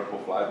 I can ripple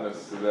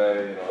flatness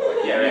today. You know,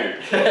 like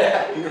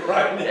Yeah,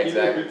 right. He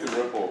exactly. knew to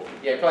ripple.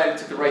 Yeah, probably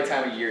took the right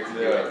time of year to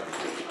do it.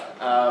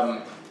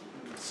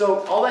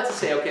 So all that to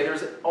say, okay,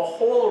 there's a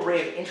whole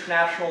array of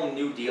international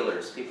New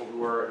Dealers, people who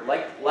were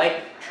like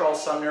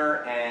Charles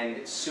Sumner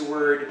and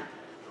Seward,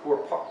 who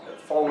were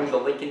following the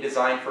Lincoln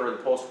design for the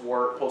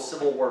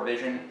post-Civil War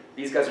vision.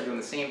 These guys are doing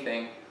the same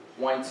thing,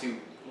 wanting to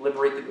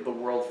liberate the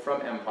world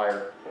from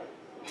empire.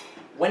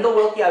 Wendell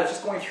Wilkie, I was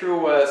just going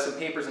through some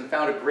papers and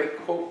found a great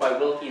quote by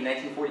Wilkie in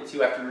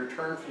 1942 after he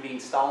returned from meeting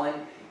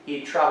Stalin. He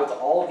had traveled to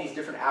all of these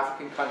different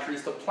African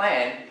countries to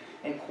plan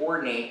and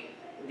coordinate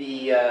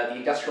the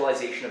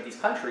industrialization of these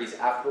countries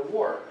after the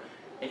war.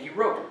 And he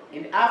wrote,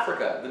 in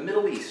Africa, the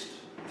Middle East,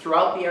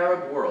 throughout the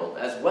Arab world,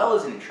 as well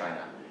as in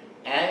China,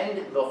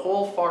 and the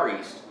whole Far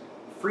East,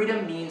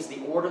 freedom means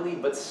the orderly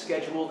but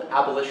scheduled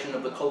abolition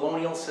of the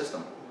colonial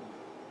system.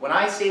 When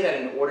I say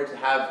that in order to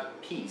have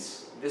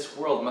peace, this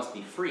world must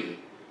be free,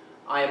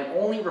 I am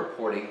only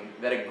reporting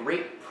that a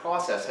great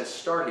process has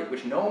started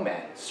which no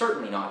man,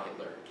 certainly not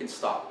Hitler, can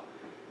stop.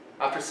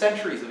 After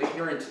centuries of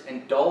ignorant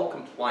and dull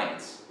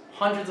compliance,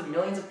 hundreds of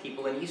millions of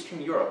people in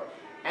Eastern Europe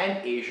and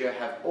Asia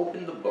have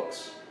opened the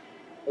books.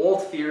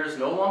 Old fears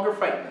no longer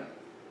frighten them.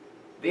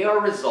 They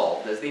are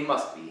resolved, as they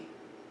must be,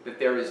 that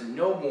there is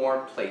no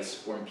more place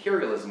for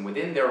imperialism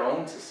within their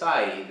own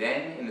society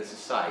than in the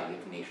society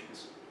of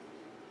nations.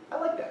 I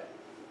like that.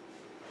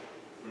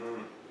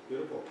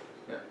 Beautiful.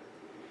 Yeah.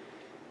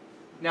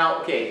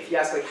 Now, okay, if you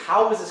ask,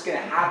 how is this going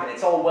to happen?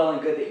 It's all well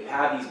and good that you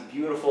have these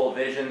beautiful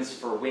visions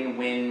for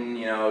win-win,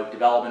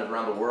 development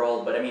around the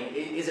world, but I mean,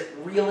 is it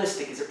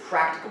realistic? Is it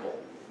practicable?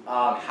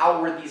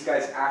 How were these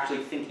guys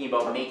actually thinking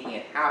about making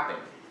it happen?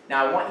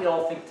 Now, I want you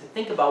all to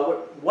think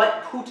about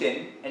what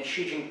Putin and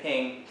Xi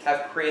Jinping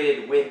have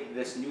created with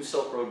this new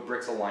Silk Road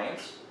BRICS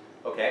alliance,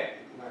 okay?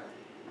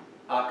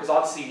 Because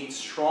obviously you need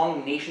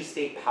strong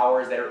nation-state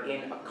powers that are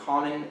in a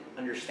common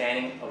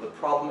understanding of the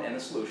problem and the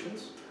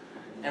solutions.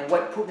 And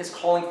what Putin is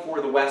calling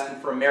for the West and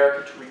for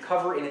America to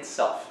recover in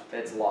itself, that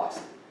it's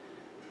lost.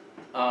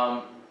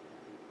 Henry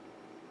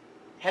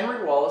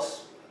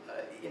Wallace,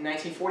 in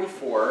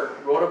 1944,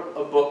 wrote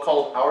a book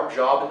called Our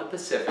Job in the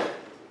Pacific,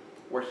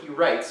 where he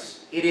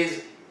writes, it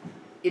is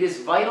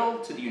vital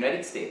to the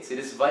United States, it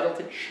is vital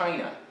to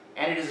China,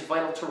 and it is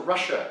vital to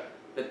Russia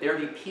that there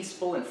be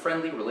peaceful and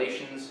friendly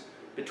relations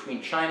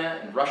between China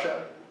and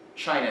Russia,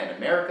 China and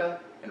America,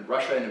 and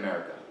Russia and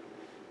America.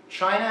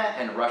 China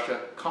and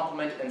Russia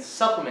complement and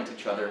supplement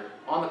each other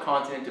on the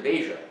continent of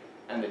Asia,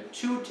 and the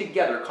two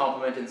together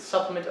complement and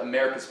supplement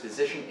America's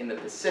position in the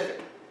Pacific.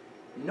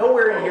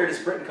 Nowhere in here does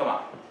Britain come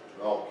up.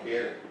 No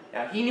kidding.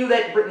 Now, he knew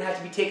that Britain had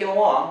to be taken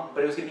along,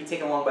 but it was going to be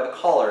taken along by the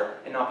collar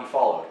and not be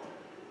followed.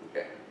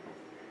 Okay.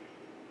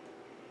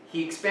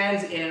 He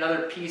expands in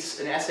another piece,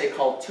 an essay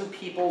called Two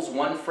Peoples,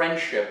 One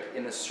Friendship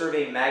in the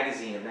Survey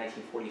magazine of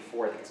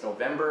 1944, I think it's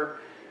November,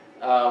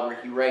 where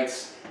he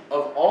writes,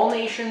 "Of all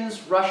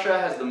nations, Russia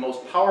has the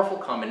most powerful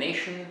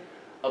combination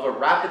of a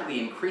rapidly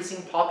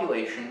increasing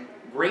population,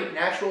 great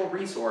natural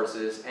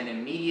resources, and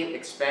immediate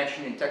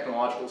expansion in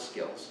technological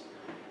skills.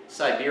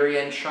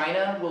 Siberia and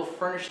China will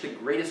furnish the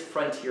greatest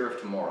frontier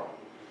of tomorrow."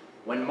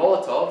 When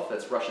Molotov,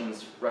 that's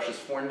Russia's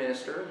foreign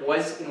minister,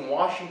 was in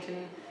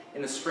Washington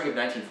in the spring of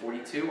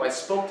 1942, I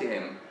spoke to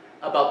him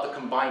about the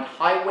combined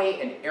highway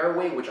and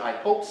airway which I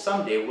hope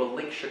someday will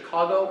link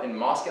Chicago and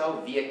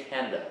Moscow via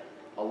Canada,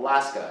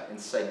 Alaska,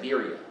 and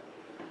Siberia.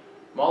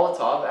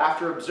 Molotov,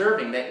 after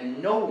observing that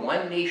no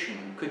one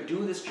nation could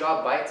do this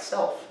job by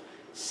itself,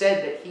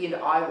 said that he and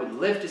I would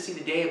live to see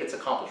the day of its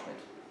accomplishment.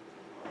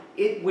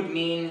 It would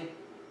mean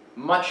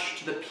much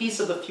to the peace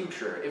of the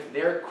future if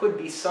there could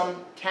be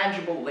some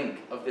tangible link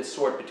of this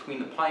sort between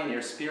the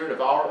pioneer spirit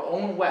of our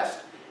own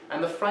West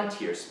and the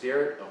frontier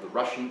spirit of the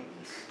Russian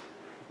East.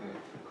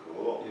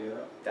 Cool. Yeah.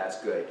 That's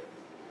good.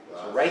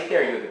 So right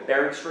there, you have the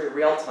Bering Strait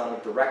Rail Tunnel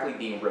directly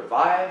being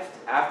revived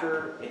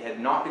after it had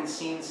not been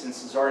seen since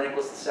Tsar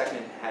Nicholas II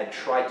had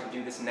tried to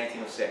do this in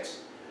 1906.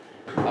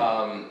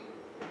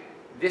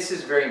 This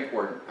is very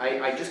important.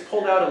 I just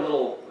pulled out a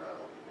little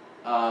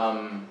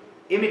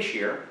image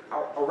here.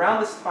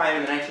 Around this time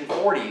in the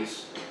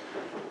 1940s,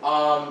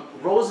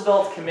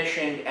 Roosevelt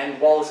commissioned and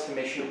Wallace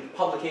commissioned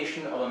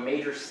publication of a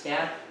major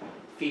stamp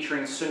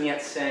featuring Sun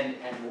Yat-sen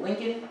and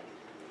Lincoln,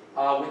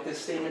 with this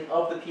statement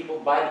of the people,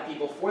 by the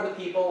people, for the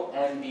people,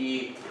 and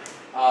the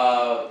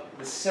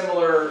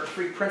similar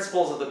three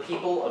principles of the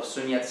people of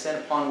Sun Yat-sen,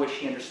 upon which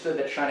he understood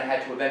that China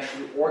had to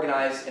eventually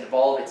organize and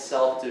evolve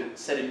itself to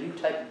set a new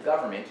type of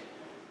government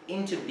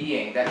into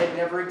being that had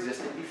never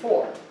existed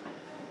before.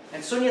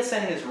 And Sun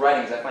Yat-sen in his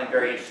writings I find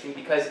very interesting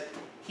because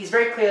he's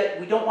very clear that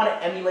we don't want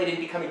to emulate and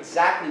become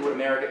exactly what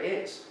America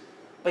is.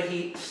 But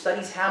he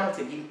studies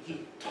Hamilton,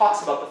 he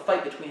talks about the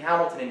fight between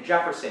Hamilton and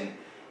Jefferson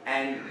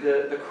and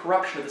the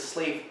corruption of the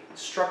slave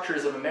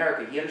structures of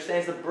America. He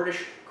understands the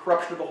British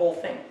corruption of the whole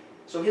thing.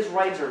 So his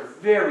writings are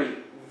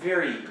very,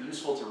 very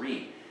useful to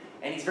read.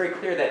 And he's very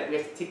clear that we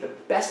have to take the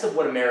best of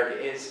what America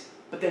is,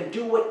 but then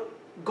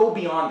go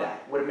beyond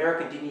that, what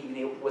America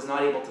was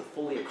not able to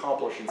fully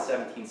accomplish in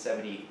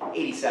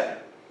 87,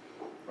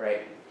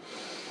 right?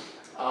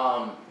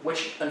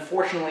 Which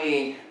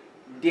unfortunately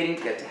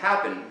didn't get to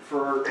happen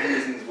for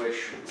reasons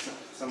which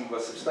some of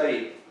us have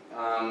studied,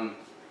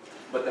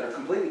 but that are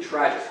completely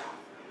tragic.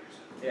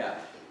 Yeah.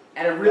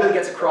 And it really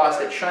gets across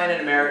that China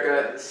and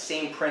America,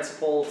 same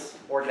principled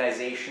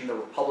organization. The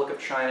Republic of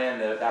China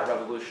and that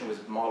revolution was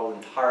modeled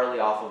entirely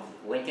off of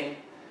Lincoln.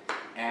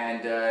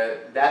 And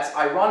that's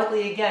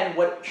ironically, again,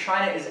 what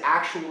China is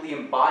actually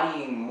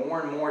embodying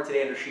more and more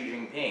today under Xi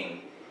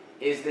Jinping,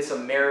 is this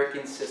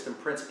American system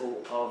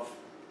principle of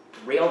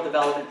rail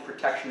development,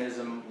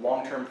 protectionism,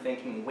 long-term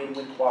thinking,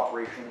 win-win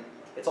cooperation.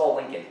 It's all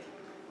Lincoln.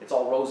 It's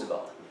all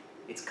Roosevelt.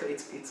 It's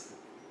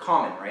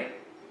common, right?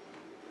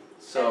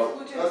 So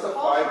That's a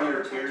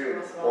 5-year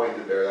period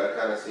pointed there. That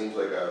kind of seems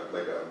like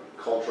a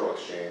cultural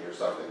exchange or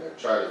something that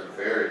China's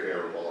very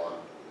favorable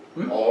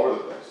on all over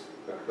the place.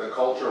 The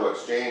cultural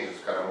exchange is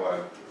kind of what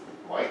I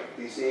might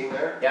be seeing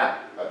there. yeah,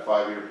 That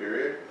 5-year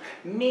period.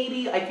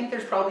 maybe I think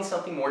there's probably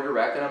something more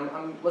direct,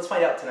 and let's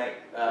find out tonight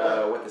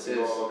what this is.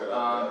 We'll look it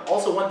up,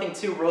 Also, one thing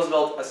too,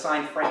 Roosevelt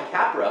assigned Frank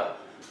Capra,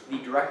 the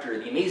director,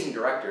 the amazing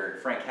director,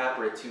 Frank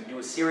Capra, to do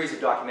a series of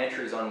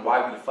documentaries on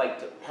why we fight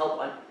to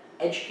help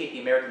educate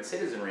the American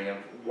citizenry of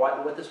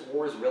what this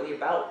war is really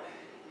about.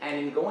 And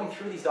in going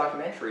through these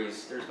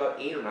documentaries, there's about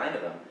 8 or 9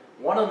 of them.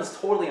 One of them is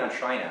totally on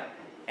China,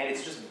 and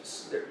it's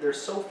just, they're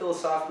so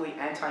philosophically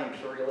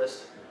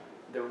anti-imperialist.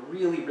 They're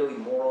really, really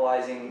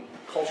moralizing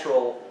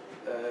cultural,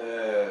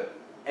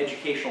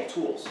 educational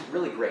tools.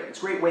 Really great. It's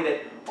a great way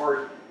that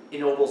art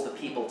ennobles the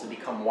people to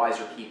become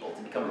wiser people,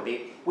 to become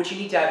which you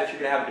need to have if you're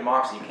going to have a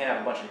democracy. You can't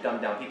have a bunch of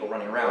dumbed down people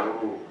running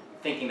around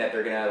thinking that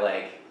they're going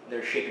to,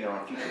 they're shaping their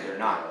own future. They're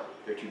not.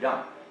 They're too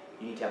dumb.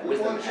 You need to have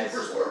wisdom.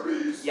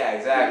 Yeah,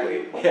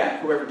 exactly. Yeah,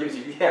 whoever gives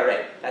you, yeah,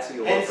 right. That's who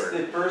you'll vote for.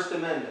 Hence the First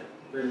Amendment,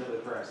 freedom of the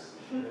press.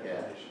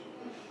 Yeah.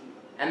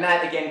 And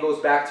that again goes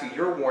back to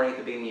your warning at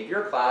the beginning of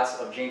your class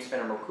of James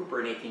Fenimore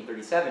Cooper in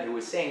 1837, who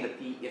was saying that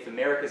if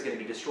America is going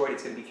to be destroyed,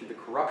 it's going to be through the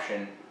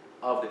corruption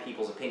of the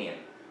people's opinion,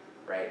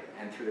 right?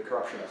 And through the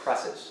corruption of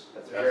presses.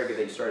 That's very good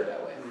that you started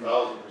that way.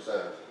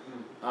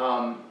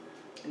 1000%.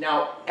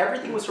 Now,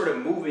 everything was sort of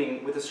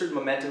moving with a certain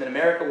momentum, and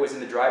America was in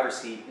the driver's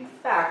seat. In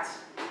fact,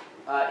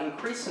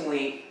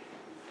 increasingly,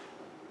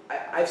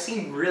 I've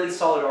seen really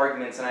solid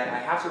arguments, and I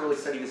have to really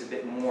study this a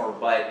bit more,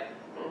 but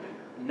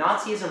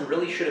Nazism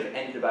really should have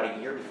ended about a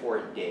year before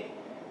it did.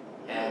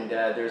 And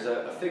there's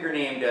a figure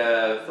named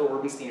Phil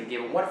Rubenstein who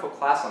gave a wonderful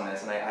class on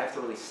this, and I have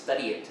to really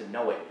study it to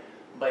know it.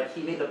 But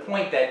he made the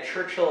point that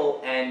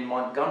Churchill and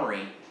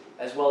Montgomery,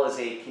 as well as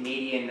a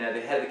Canadian,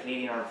 the head of the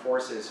Canadian Armed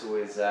Forces, who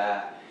is,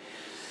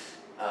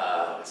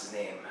 what's his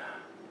name?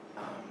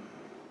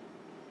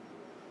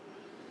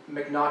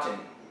 McNaughton.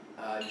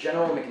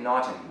 General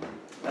McNaughton.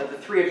 The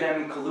three of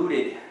them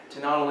colluded to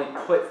not only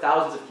put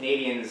thousands of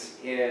Canadians,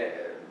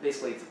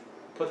 basically to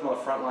put them on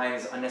the front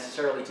lines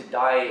unnecessarily to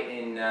die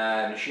in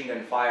machine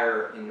gun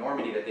fire in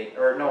Normandy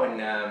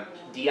in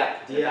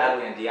Dieppe, the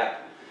battle in Dieppe.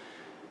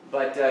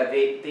 But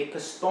they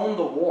postponed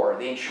the war.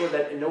 They ensured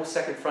that no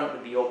second front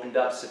would be opened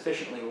up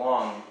sufficiently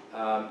long,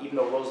 even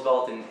though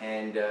Roosevelt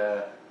and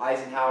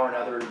Eisenhower and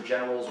other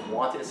generals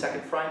wanted a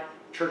second front.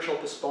 Churchill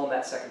postponed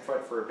that second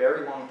front for a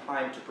very long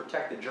time to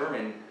protect the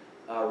German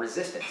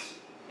resistance,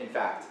 in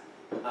fact,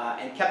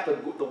 and kept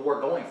the war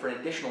going for an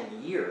additional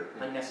year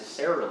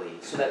unnecessarily,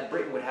 so that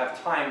Britain would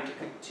have time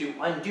to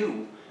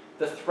undo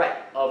the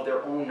threat of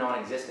their own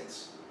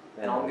non-existence.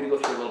 And I'm going to go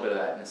through a little bit of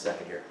that in a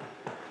second here.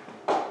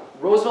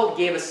 Roosevelt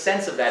gave a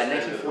sense of that in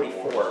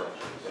 1944.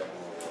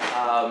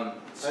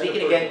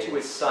 Speaking again to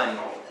his son,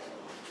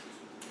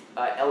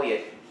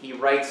 Eliot, he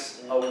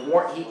writes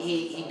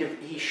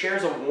he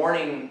shares a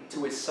warning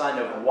to his son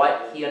of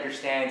what he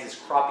understands is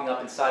cropping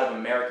up inside of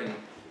American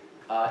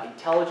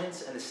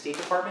intelligence and the State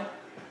Department.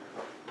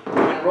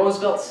 When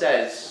Roosevelt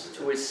says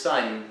to his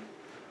son,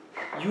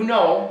 "You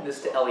know,"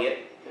 this to Eliot,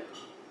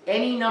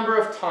 "any number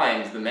of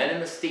times the men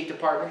in the State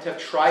Department have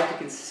tried to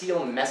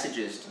conceal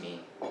messages to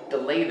me,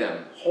 delay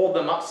them, hold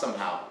them up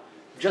somehow,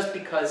 just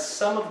because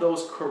some of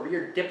those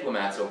career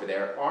diplomats over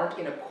there aren't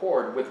in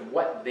accord with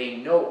what they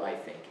know, I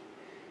think.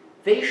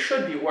 They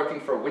should be working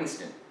for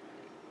Winston.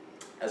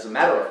 As a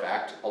matter of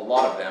fact, a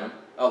lot of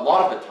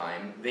the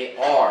time, they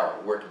are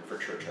working for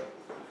Churchill.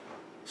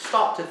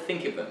 Stop to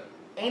think of them.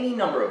 Any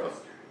number of them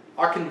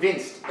are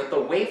convinced that the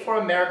way for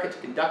America to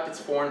conduct its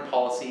foreign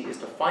policy is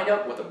to find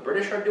out what the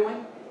British are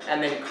doing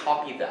and then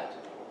copy that.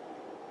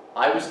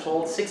 I was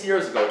told 6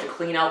 years ago to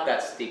clean out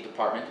that State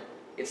Department.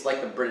 It's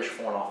like the British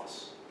Foreign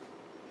Office."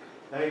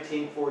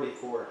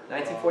 1944.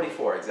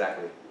 1944,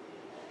 exactly.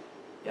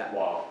 Yeah.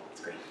 Wow.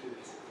 That's great.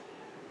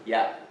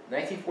 Yeah,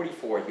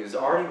 1944, he was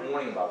already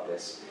warning about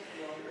this.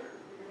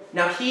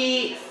 Now,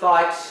 he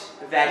thought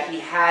that he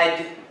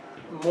had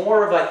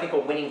more of, I think, a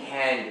winning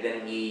hand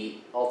than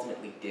he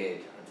ultimately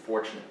did,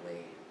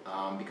 unfortunately.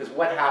 Because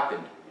what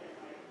happened?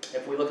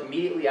 If we look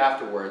immediately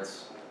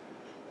afterwards,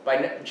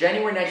 by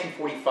January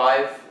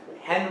 1945,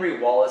 Henry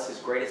Wallace, his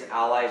greatest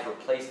ally, is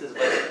replaced as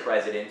vice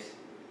president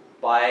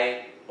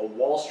by a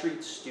Wall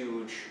Street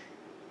stooge,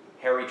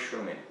 Harry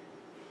Truman.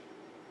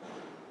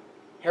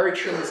 Harry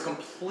Truman is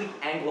complete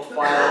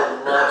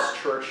Anglophile, loves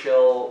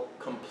Churchill,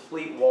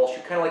 complete Wall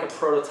Street, kind of like a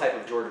prototype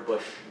of George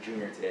Bush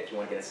Jr. today, if you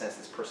want to get a sense of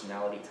this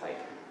personality type.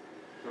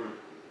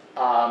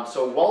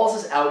 So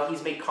Wallace is out,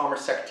 he's made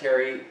Commerce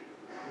Secretary.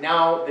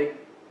 Now,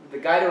 the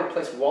guy to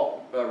replace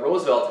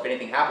Roosevelt, if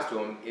anything happens to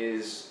him,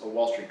 is a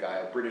Wall Street guy,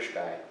 a British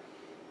guy.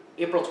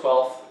 April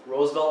 12th,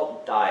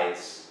 Roosevelt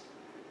dies.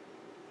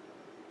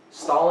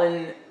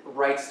 Stalin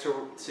writes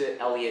to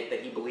Eliot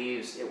that he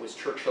believes it was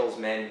Churchill's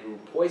men who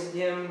poisoned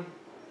him.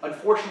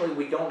 Unfortunately,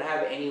 we don't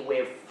have any way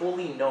of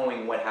fully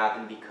knowing what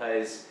happened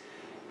because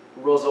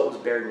Roosevelt was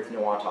buried with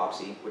no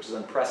autopsy, which is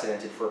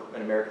unprecedented for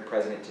an American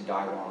president to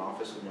die while in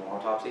office with no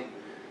autopsy.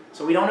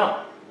 So we don't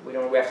know. We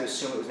have to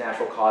assume it was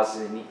natural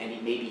causes and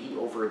maybe he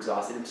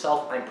overexhausted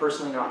himself. I'm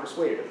personally not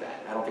persuaded of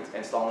that. I don't think,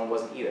 and Stalin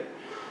wasn't either.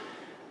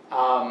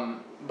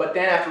 But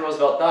then after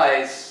Roosevelt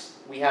dies,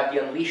 we have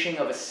the unleashing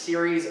of a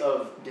series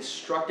of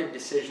destructive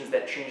decisions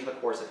that change the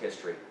course of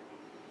history.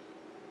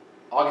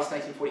 August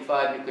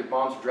 1945, nuclear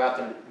bombs were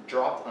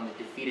dropped on the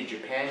defeated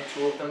Japan,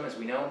 2 of them, as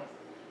we know.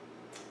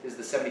 This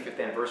is the 75th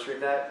anniversary of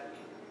that.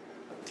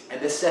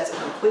 And this sets a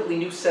completely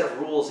new set of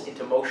rules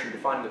into motion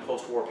defining the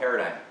post-war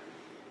paradigm.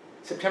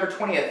 September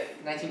 20th,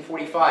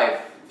 1945,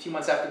 a few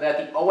months after that,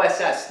 the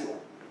OSS,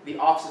 the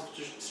Office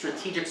of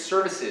Strategic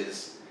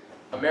Services,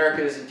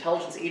 America's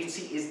intelligence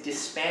agency, is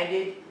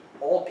disbanded.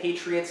 All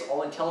patriots,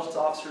 all intelligence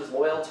officers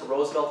loyal to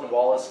Roosevelt and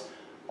Wallace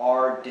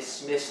are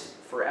dismissed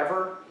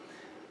forever.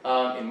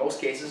 In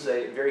most cases,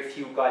 very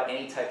few got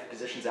any type of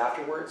positions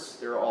afterwards.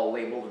 They're all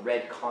labeled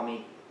red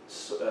commie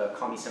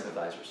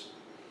sympathizers.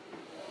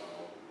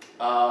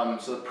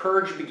 So the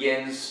purge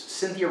begins.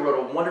 Cynthia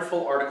wrote a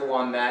wonderful article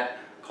on that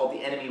called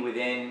The Enemy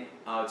Within.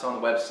 It's on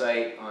the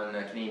website, on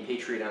Canadian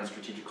Patriot, on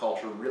strategic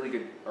culture. Really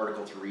good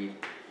article to read.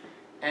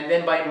 And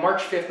then by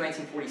March 5th,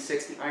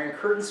 1946, the Iron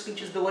Curtain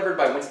speech is delivered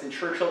by Winston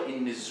Churchill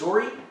in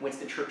Missouri.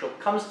 Winston Churchill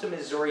comes to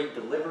Missouri,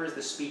 delivers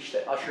the speech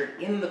that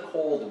ushered in the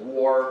Cold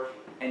War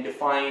and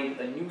defined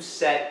a new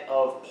set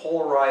of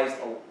polarized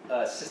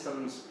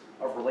systems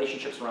of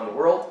relationships around the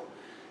world.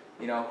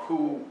 You know,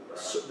 who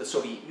the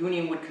Soviet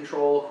Union would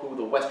control, who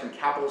the Western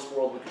capitalist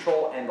world would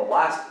control, and the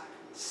last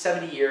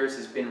 70 years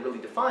has been really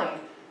defined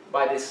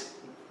by this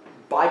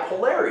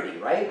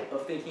bipolarity, right?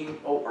 Of thinking,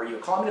 oh, are you a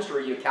communist or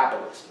are you a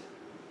capitalist?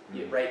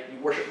 Right? You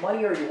worship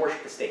money or you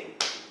worship the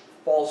state?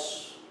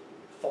 False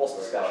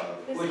discussion.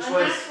 It's Which a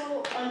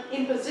natural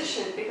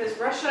imposition because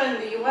Russia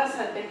and the US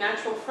had been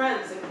natural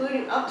friends,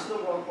 including up to the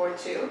World War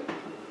II.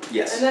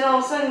 Yes. And then all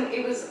of a sudden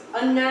it was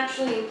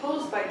unnaturally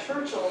imposed by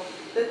Churchill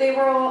that they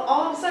were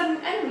all of a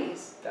sudden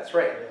enemies. That's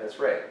right. That's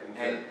right.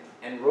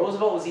 And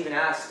Roosevelt was even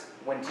asked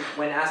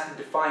when asked to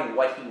define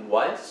what he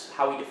was,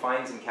 how he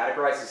defines and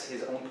categorizes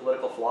his own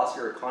political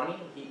philosophy or economy,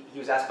 he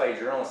was asked by a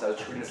journalist, I was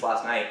reading this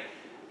last night,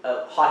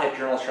 a hothead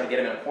journalist trying to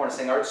get him in a corner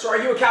saying, so are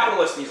you a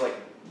capitalist? And he's like,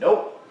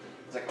 nope.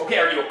 He's like, okay,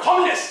 are you a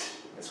communist?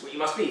 That's what you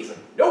must be. He's like,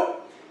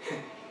 nope. And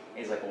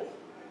he's like, well,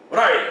 what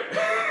are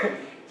you?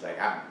 He's like,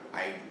 I'm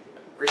a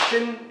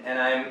Christian and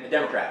I'm a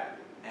Democrat.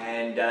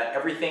 And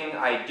everything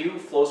I do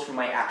flows from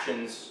my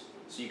actions,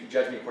 so you can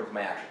judge me according to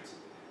my actions.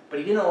 But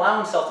he didn't allow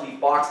himself to be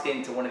boxed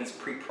into one of these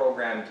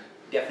pre-programmed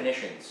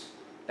definitions.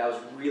 That was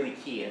really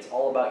key, and it's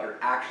all about your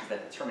actions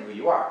that determine who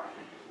you are.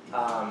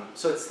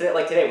 So it's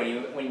like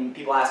today when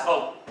people ask,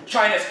 oh,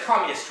 China's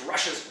communist,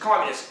 Russia's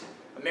communist,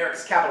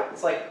 America's capital.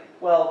 It's like,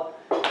 well,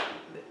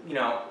 you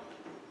know,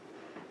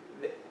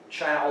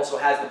 China also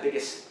has the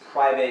biggest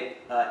private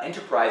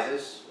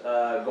enterprises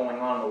going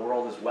on in the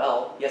world as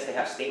well. Yes, they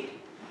have state.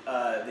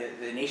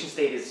 The nation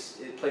state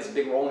plays a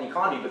big role in the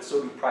economy, but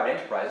so do private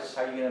enterprises.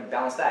 How are you going to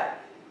balance that?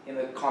 In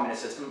the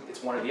communist system,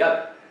 it's one or the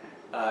other.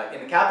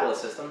 In the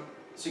capitalist system,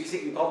 so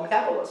you call them a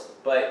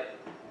capitalist, but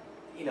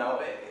you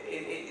know,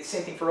 it's the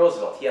same thing for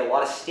Roosevelt. He had a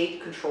lot of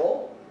state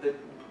control.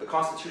 The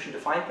Constitution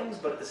defined things,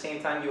 but at the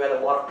same time, you had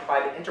a lot of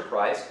private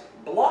enterprise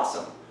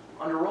blossom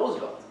under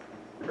Roosevelt,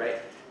 right?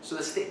 So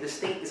the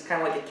state is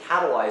kind of like a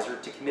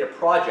catalyzer to commit a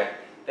project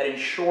that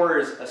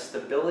ensures a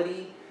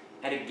stability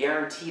and a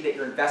guarantee that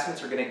your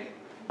investments are going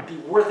to be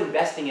worth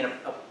investing in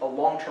a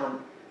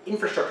long-term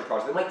infrastructure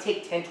project. It might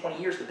take 10,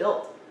 20 years to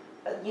build.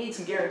 You need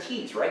some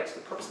guarantees, right? So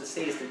the purpose of the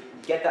state is to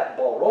get that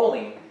ball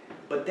rolling,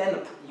 but then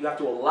you have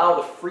to allow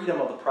the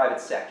freedom of the private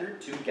sector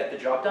to get the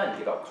job done,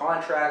 give out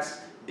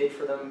contracts, bid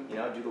for them, you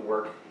know, do the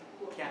work.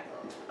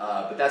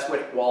 But that's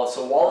what Wallace.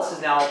 So Wallace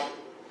is now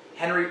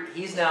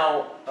he's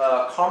now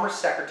Commerce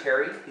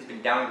Secretary. He's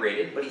been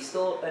downgraded, but he's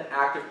still an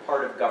active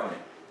part of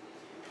government.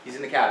 He's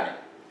in the cabinet.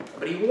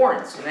 But he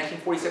warns in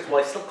 1946,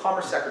 while he's still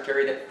Commerce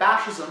Secretary, that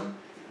fascism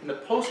in the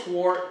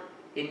post-war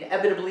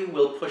inevitably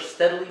will push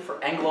steadily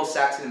for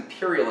Anglo-Saxon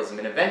imperialism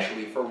and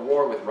eventually for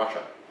war with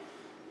Russia.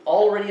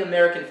 Already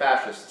American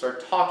fascists are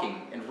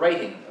talking and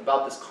writing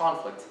about this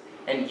conflict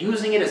and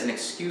using it as an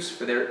excuse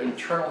for their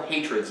internal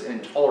hatreds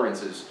and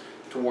intolerances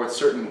towards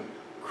certain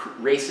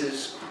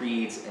races,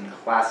 creeds, and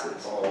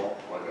classes. Oh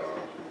my God.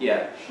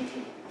 Yeah,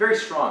 very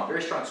strong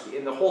speech.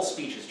 And the whole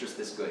speech is just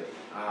this good.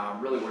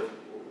 Really worth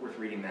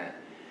reading that.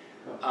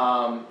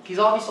 He's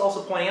obviously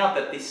also pointing out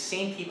that the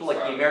same people like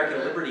the American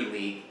Liberty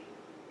League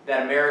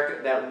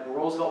that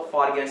Roosevelt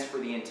fought against for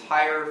the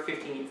entire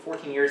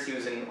 14 years he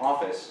was in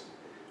office,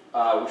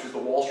 which was the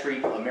Wall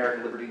Street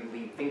American Liberty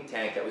League think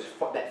tank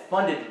that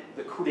funded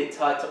the coup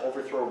d'etat to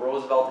overthrow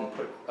Roosevelt and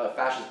put a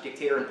fascist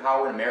dictator in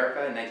power in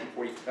America in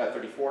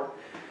 1934.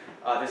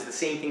 There's the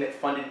same thing that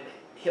funded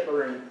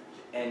Hitler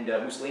and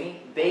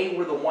Mussolini. They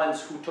were the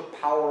ones who took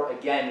power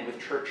again with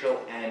Churchill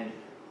and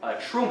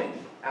Truman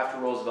after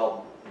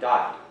Roosevelt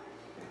died.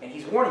 And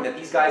he's warning that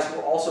these guys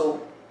were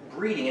also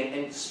breeding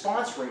and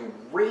sponsoring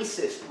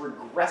racist,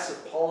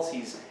 regressive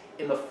policies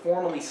in the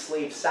formerly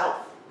slave South,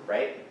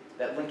 right?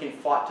 That Lincoln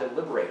fought to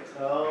liberate.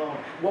 Oh.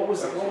 What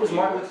was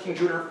Martin Luther King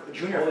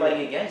Jr.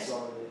 fighting against?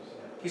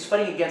 He's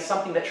fighting against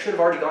something that should have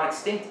already gone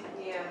extinct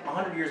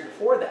 100 years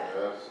before that.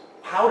 Yes.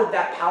 How did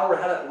that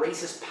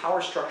racist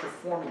power structure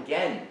form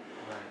again?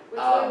 Which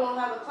we will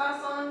have a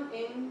class on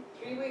in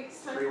 3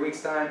 weeks' time. 3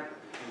 weeks' time.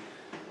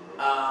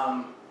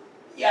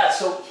 Yeah,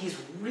 so he's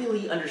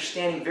really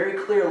understanding very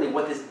clearly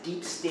what this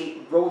deep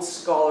state, Rhodes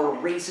Scholar,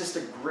 racist,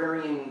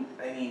 agrarian,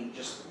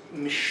 just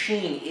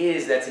machine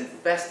is that's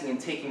infesting and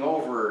taking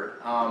over.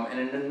 And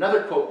in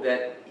another quote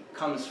that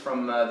comes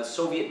from the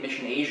Soviet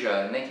mission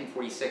Asia in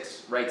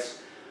 1946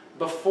 writes,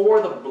 "Before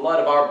the blood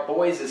of our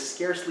boys is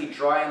scarcely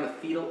dry on the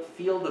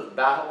field of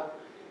battle,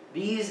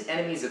 these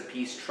enemies of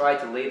peace tried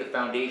to lay the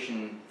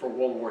foundation for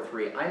World War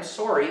III." I'm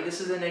sorry, this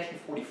is a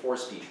 1944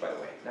 speech, by the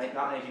way,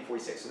 not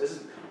 1946. So this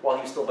is while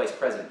he was still vice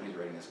president, he was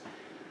writing this.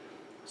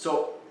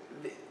 So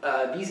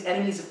these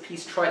enemies of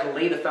peace tried to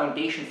lay the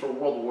foundation for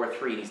World War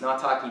III. He's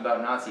not talking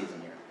about Nazism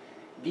here.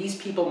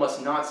 These people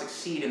must not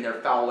succeed in their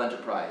foul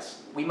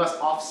enterprise. We must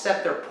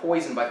offset their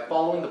poison by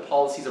following the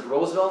policies of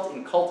Roosevelt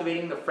in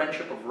cultivating the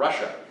friendship of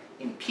Russia,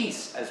 in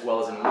peace as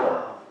well as in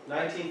war.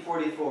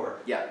 1944.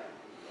 Yeah.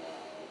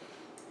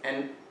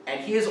 And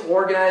he is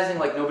organizing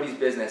like nobody's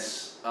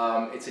business.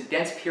 It's a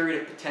dense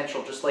period of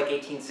potential, just like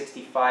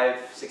 1865,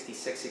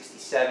 66,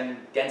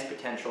 67, dense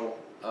potential,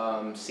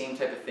 same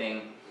type of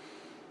thing.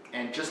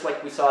 And just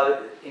like we saw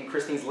in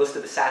Christine's list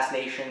of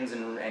assassinations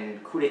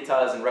and coups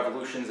d'etats and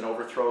revolutions and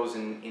overthrows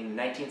in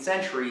the 19th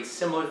century,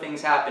 similar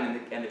things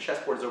happen and the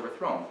chessboard is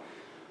overthrown.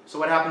 So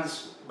what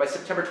happens by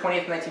September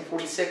 20th,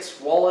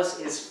 1946, Wallace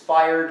is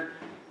fired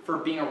for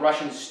being a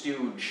Russian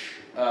stooge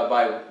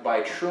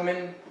by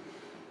Truman.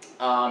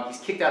 He's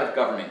kicked out of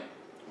government.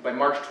 By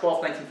March 12,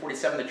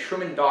 1947, the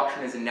Truman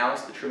Doctrine is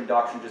announced. The Truman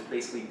Doctrine just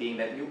basically being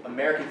that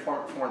American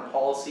foreign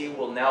policy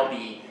will now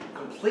be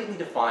completely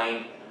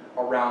defined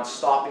around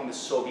stopping the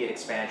Soviet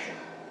expansion.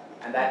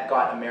 And that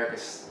got America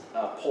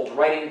pulled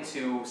right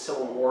into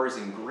civil wars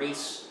in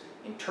Greece,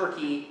 in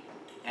Turkey,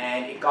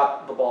 And it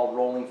got the ball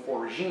rolling for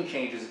regime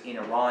changes in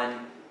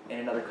Iran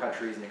and in other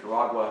countries,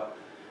 Nicaragua.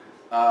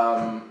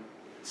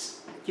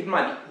 Keep in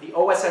mind, the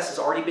OSS has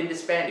already been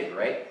disbanded,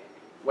 right?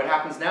 What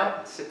happens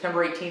now?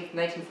 September 18th,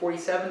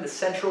 1947, the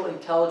Central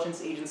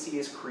Intelligence Agency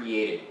is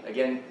created.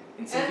 Again,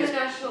 in and the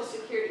National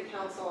Security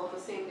Council on the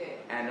same day.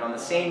 And on the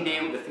same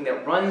day, the thing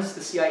that runs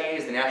the CIA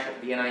is the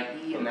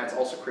NIE, and that's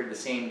also created the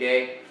same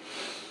day.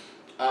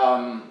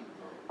 And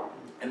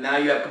now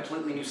you have a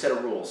completely new set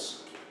of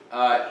rules.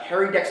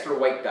 Harry Dexter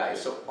White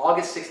dies. So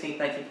August 16th,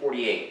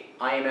 1948,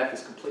 IMF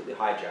is completely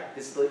hijacked.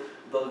 This is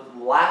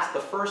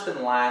the first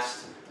and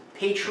last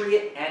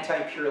patriot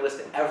anti-imperialist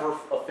to ever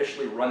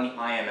officially run the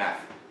IMF.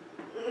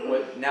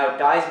 Now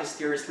dies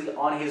mysteriously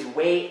on his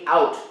way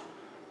out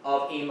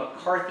of a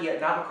McCarthy,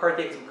 not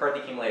McCarthy because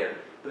McCarthy came later,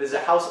 but there's a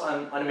House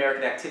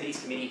Un-American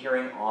Activities Committee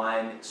hearing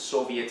on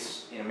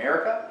Soviets in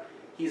America.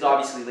 He's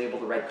obviously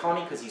labeled a red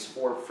commie because he's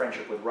for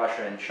friendship with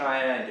Russia and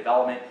China and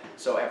development,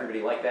 so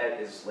everybody like that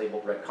is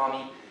labeled red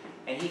commie.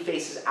 And he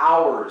faces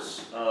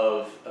hours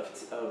of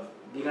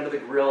being under the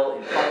grill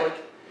in public.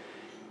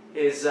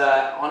 Is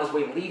on his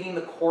way leaving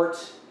the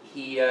court,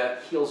 he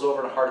keels over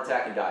in a heart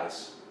attack and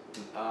dies.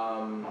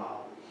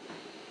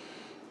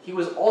 He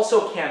was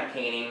also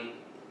campaigning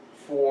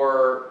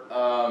for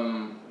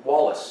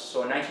Wallace.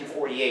 So in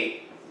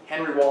 1948,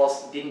 Henry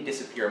Wallace didn't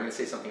disappear. I'm going to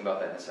say something about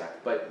that in a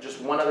sec. But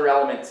just one other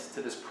element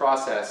to this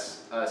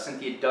process,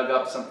 Cynthia dug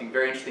up something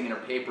very interesting in her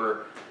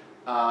paper.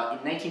 In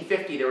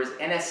 1950, there was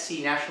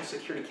NSC, National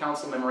Security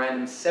Council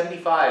Memorandum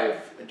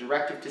 75, a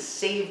directive to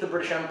save the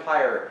British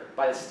Empire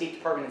by the State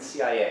Department and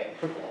CIA.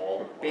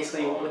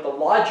 Basically with the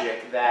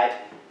logic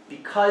that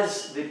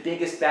because the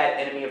biggest bad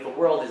enemy of the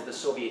world is the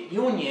Soviet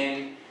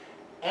Union,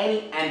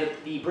 and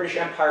the British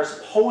Empire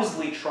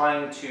supposedly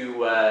trying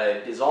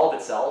to dissolve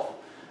itself,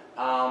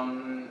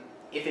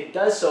 if it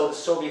does so, the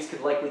Soviets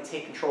could likely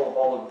take control of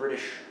all the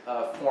British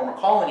former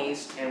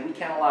colonies, and we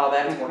can't allow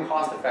that. It's more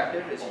cost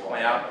effective, as you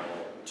point out,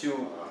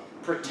 to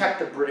protect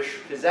the British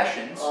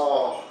possessions,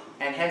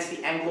 and hence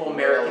the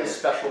Anglo-American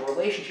special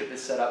relationship is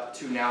set up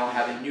to now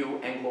have a new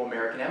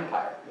Anglo-American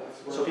empire.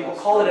 So people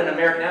call it an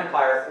American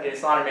empire, and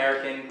it's not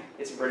American,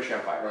 it's a British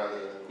empire.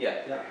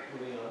 Yeah.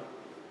 Moving on.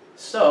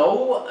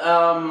 So,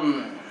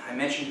 I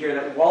mentioned here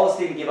that Wallace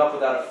didn't give up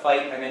without a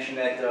fight. I mentioned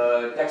that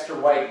Dexter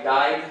White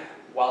died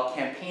while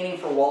campaigning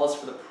for Wallace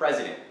for the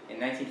president in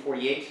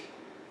 1948.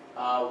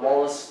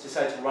 Wallace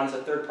decided to run as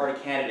a third-party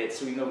candidate,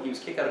 so even though he was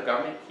kicked out of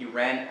government, he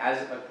ran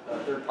as a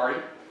third party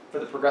for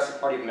the Progressive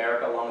Party of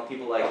America, along with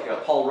people like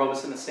Paul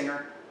Robeson, the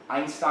singer.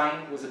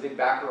 Einstein was a big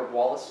backer of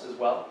Wallace as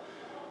well.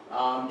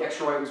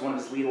 Dexter White was one of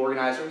his lead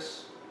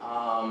organizers.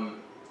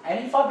 And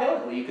he fought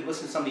valiantly. You could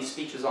listen to some of these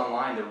speeches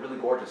online. They're really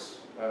gorgeous.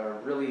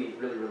 Really,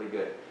 really, really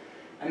good.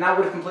 And that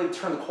would have completely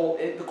turned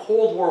the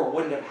Cold War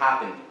wouldn't have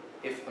happened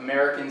if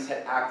Americans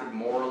had acted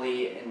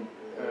morally and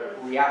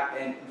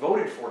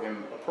voted for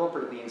him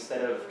appropriately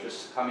instead of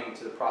just succumbing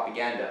to the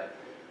propaganda,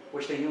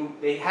 which they knew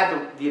they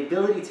had the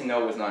ability to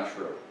know was not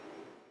true.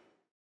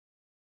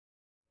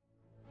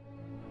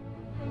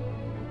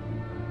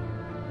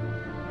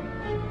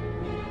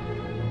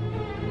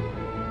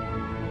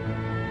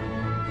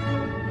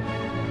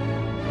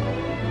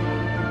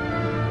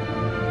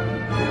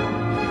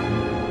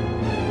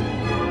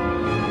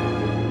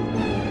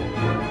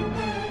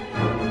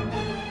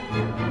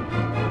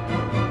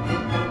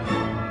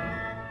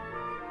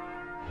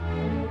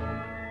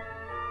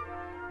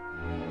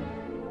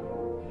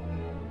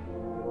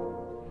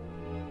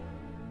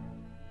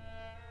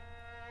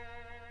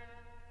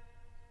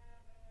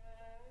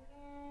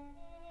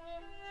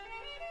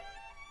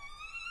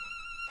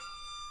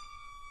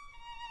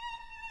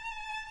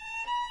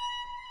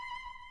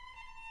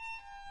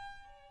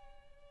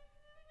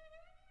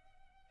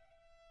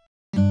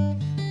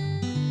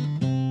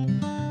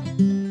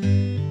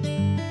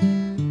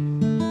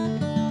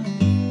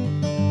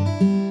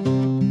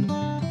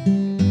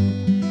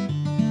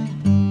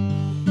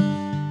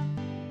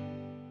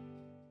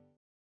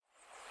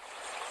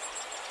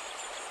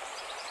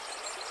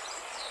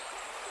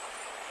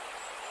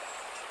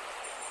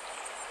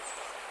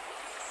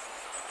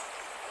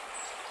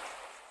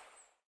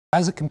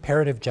 As a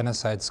comparative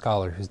genocide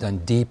scholar who's done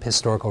deep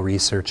historical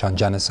research on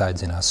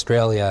genocides in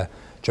Australia,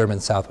 German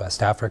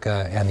Southwest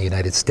Africa, and the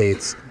United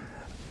States,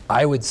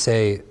 I would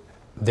say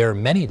there are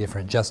many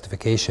different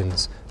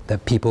justifications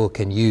that people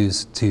can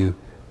use to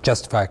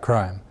justify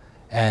crime.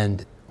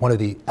 And one of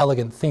the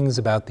elegant things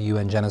about the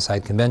UN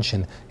Genocide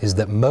Convention is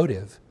that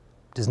motive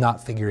does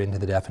not figure into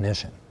the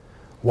definition.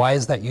 Why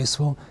is that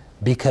useful?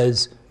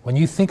 Because when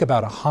you think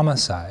about a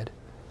homicide,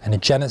 and a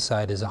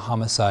genocide is a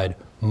homicide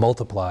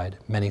multiplied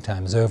many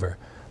times over,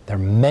 there are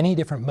many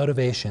different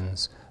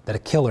motivations that a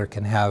killer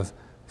can have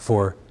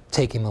for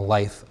taking the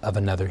life of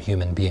another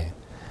human being.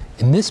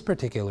 In this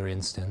particular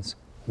instance,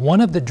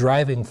 one of the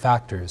driving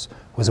factors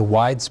was a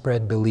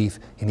widespread belief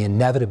in the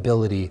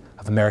inevitability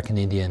of American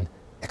Indian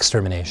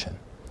extermination.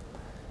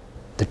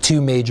 The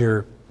two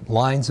major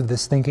lines of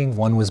this thinking,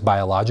 one was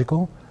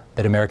biological,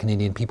 that American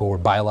Indian people were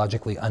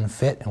biologically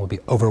unfit and would be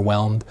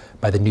overwhelmed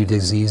by the new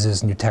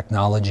diseases, new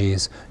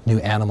technologies, new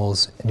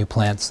animals, new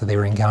plants that they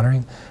were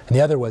encountering. And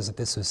the other was that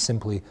this was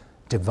simply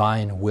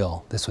divine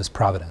will. This was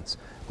providence.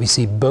 We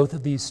see both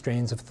of these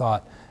strains of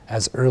thought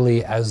as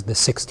early as the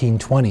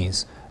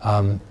 1620s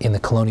in the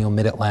colonial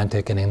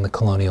Mid-Atlantic and in the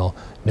colonial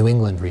New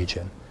England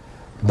region.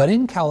 But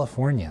in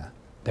California,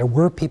 there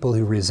were people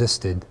who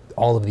resisted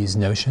all of these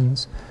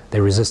notions. They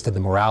resisted the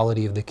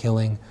morality of the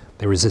killing.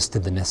 They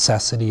resisted the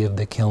necessity of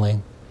the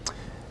killing.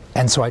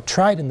 And so I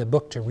tried in the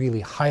book to really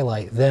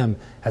highlight them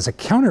as a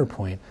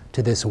counterpoint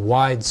to this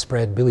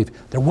widespread belief.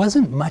 There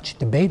wasn't much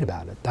debate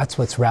about it. That's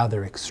what's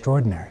rather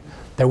extraordinary.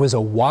 There was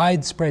a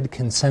widespread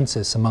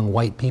consensus among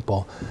white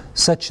people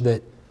such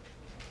that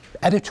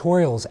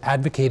editorials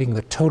advocating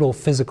the total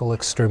physical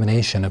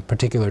extermination of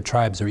particular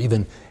tribes, or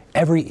even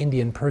every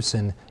Indian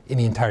person in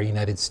the entire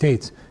United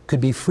States,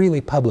 could be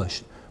freely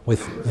published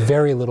with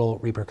very little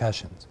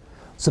repercussions.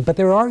 So, but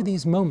there are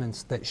these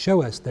moments that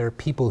show us there are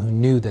people who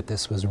knew that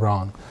this was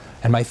wrong.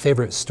 And my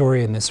favorite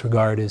story in this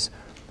regard is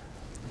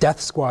death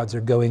squads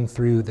are going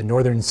through the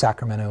northern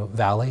Sacramento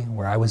Valley,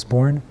 where I was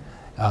born,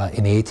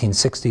 in the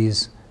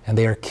 1860s, and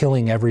they are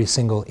killing every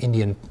single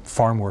Indian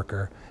farm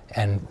worker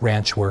and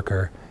ranch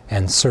worker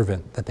and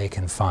servant that they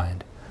can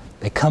find.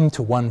 They come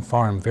to one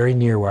farm very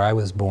near where I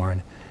was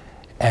born,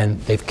 and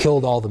they've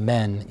killed all the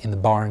men in the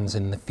barns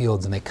and in the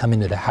fields, and they come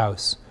into the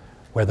house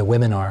where the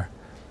women are,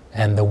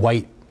 and the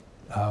white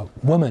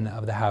woman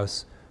of the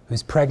house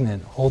who's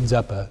pregnant holds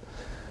up a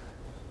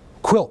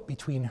quilt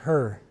between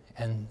her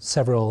and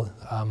several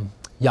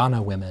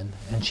Yana women,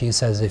 and she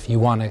says, if you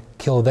want to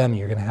kill them,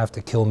 you're going to have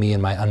to kill me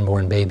and my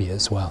unborn baby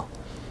as well.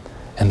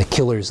 And the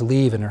killers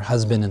leave, and her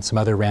husband and some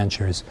other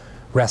ranchers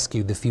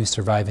rescued the few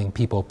surviving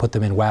people, put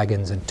them in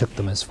wagons, and took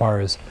them as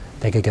far as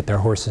they could get their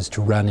horses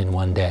to run in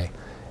one day.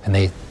 And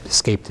they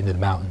escaped into the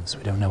mountains.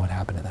 We don't know what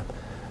happened to them.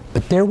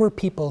 But there were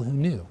people who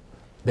knew.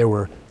 There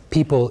were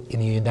people in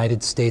the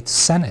United States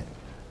Senate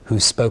who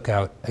spoke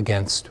out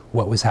against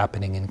what was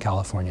happening in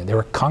California. There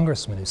were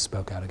congressmen who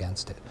spoke out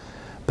against it.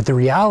 But the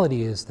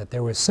reality is that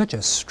there was such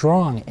a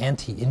strong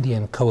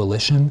anti-Indian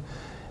coalition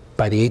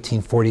by the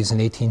 1840s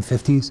and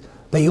 1850s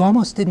that you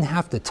almost didn't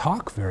have to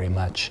talk very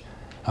much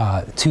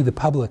to the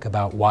public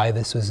about why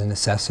this was a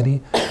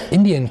necessity.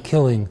 Indian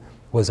killing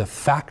was a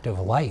fact of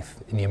life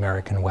in the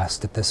American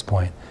West at this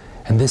point.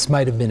 And this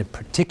might have been a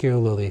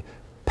particularly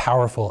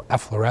powerful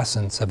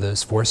efflorescence of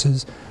those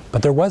forces,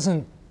 but there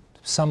wasn't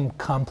some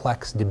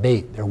complex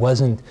debate. There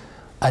wasn't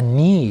a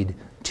need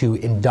to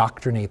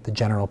indoctrinate the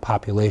general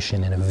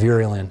population in a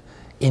virulent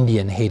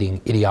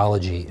Indian-hating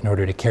ideology in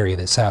order to carry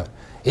this out.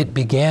 It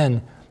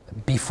began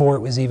before it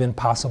was even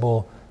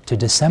possible to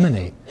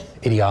disseminate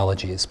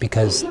ideologies,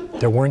 because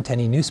there weren't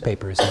any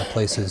newspapers in the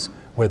places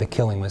where the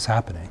killing was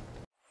happening.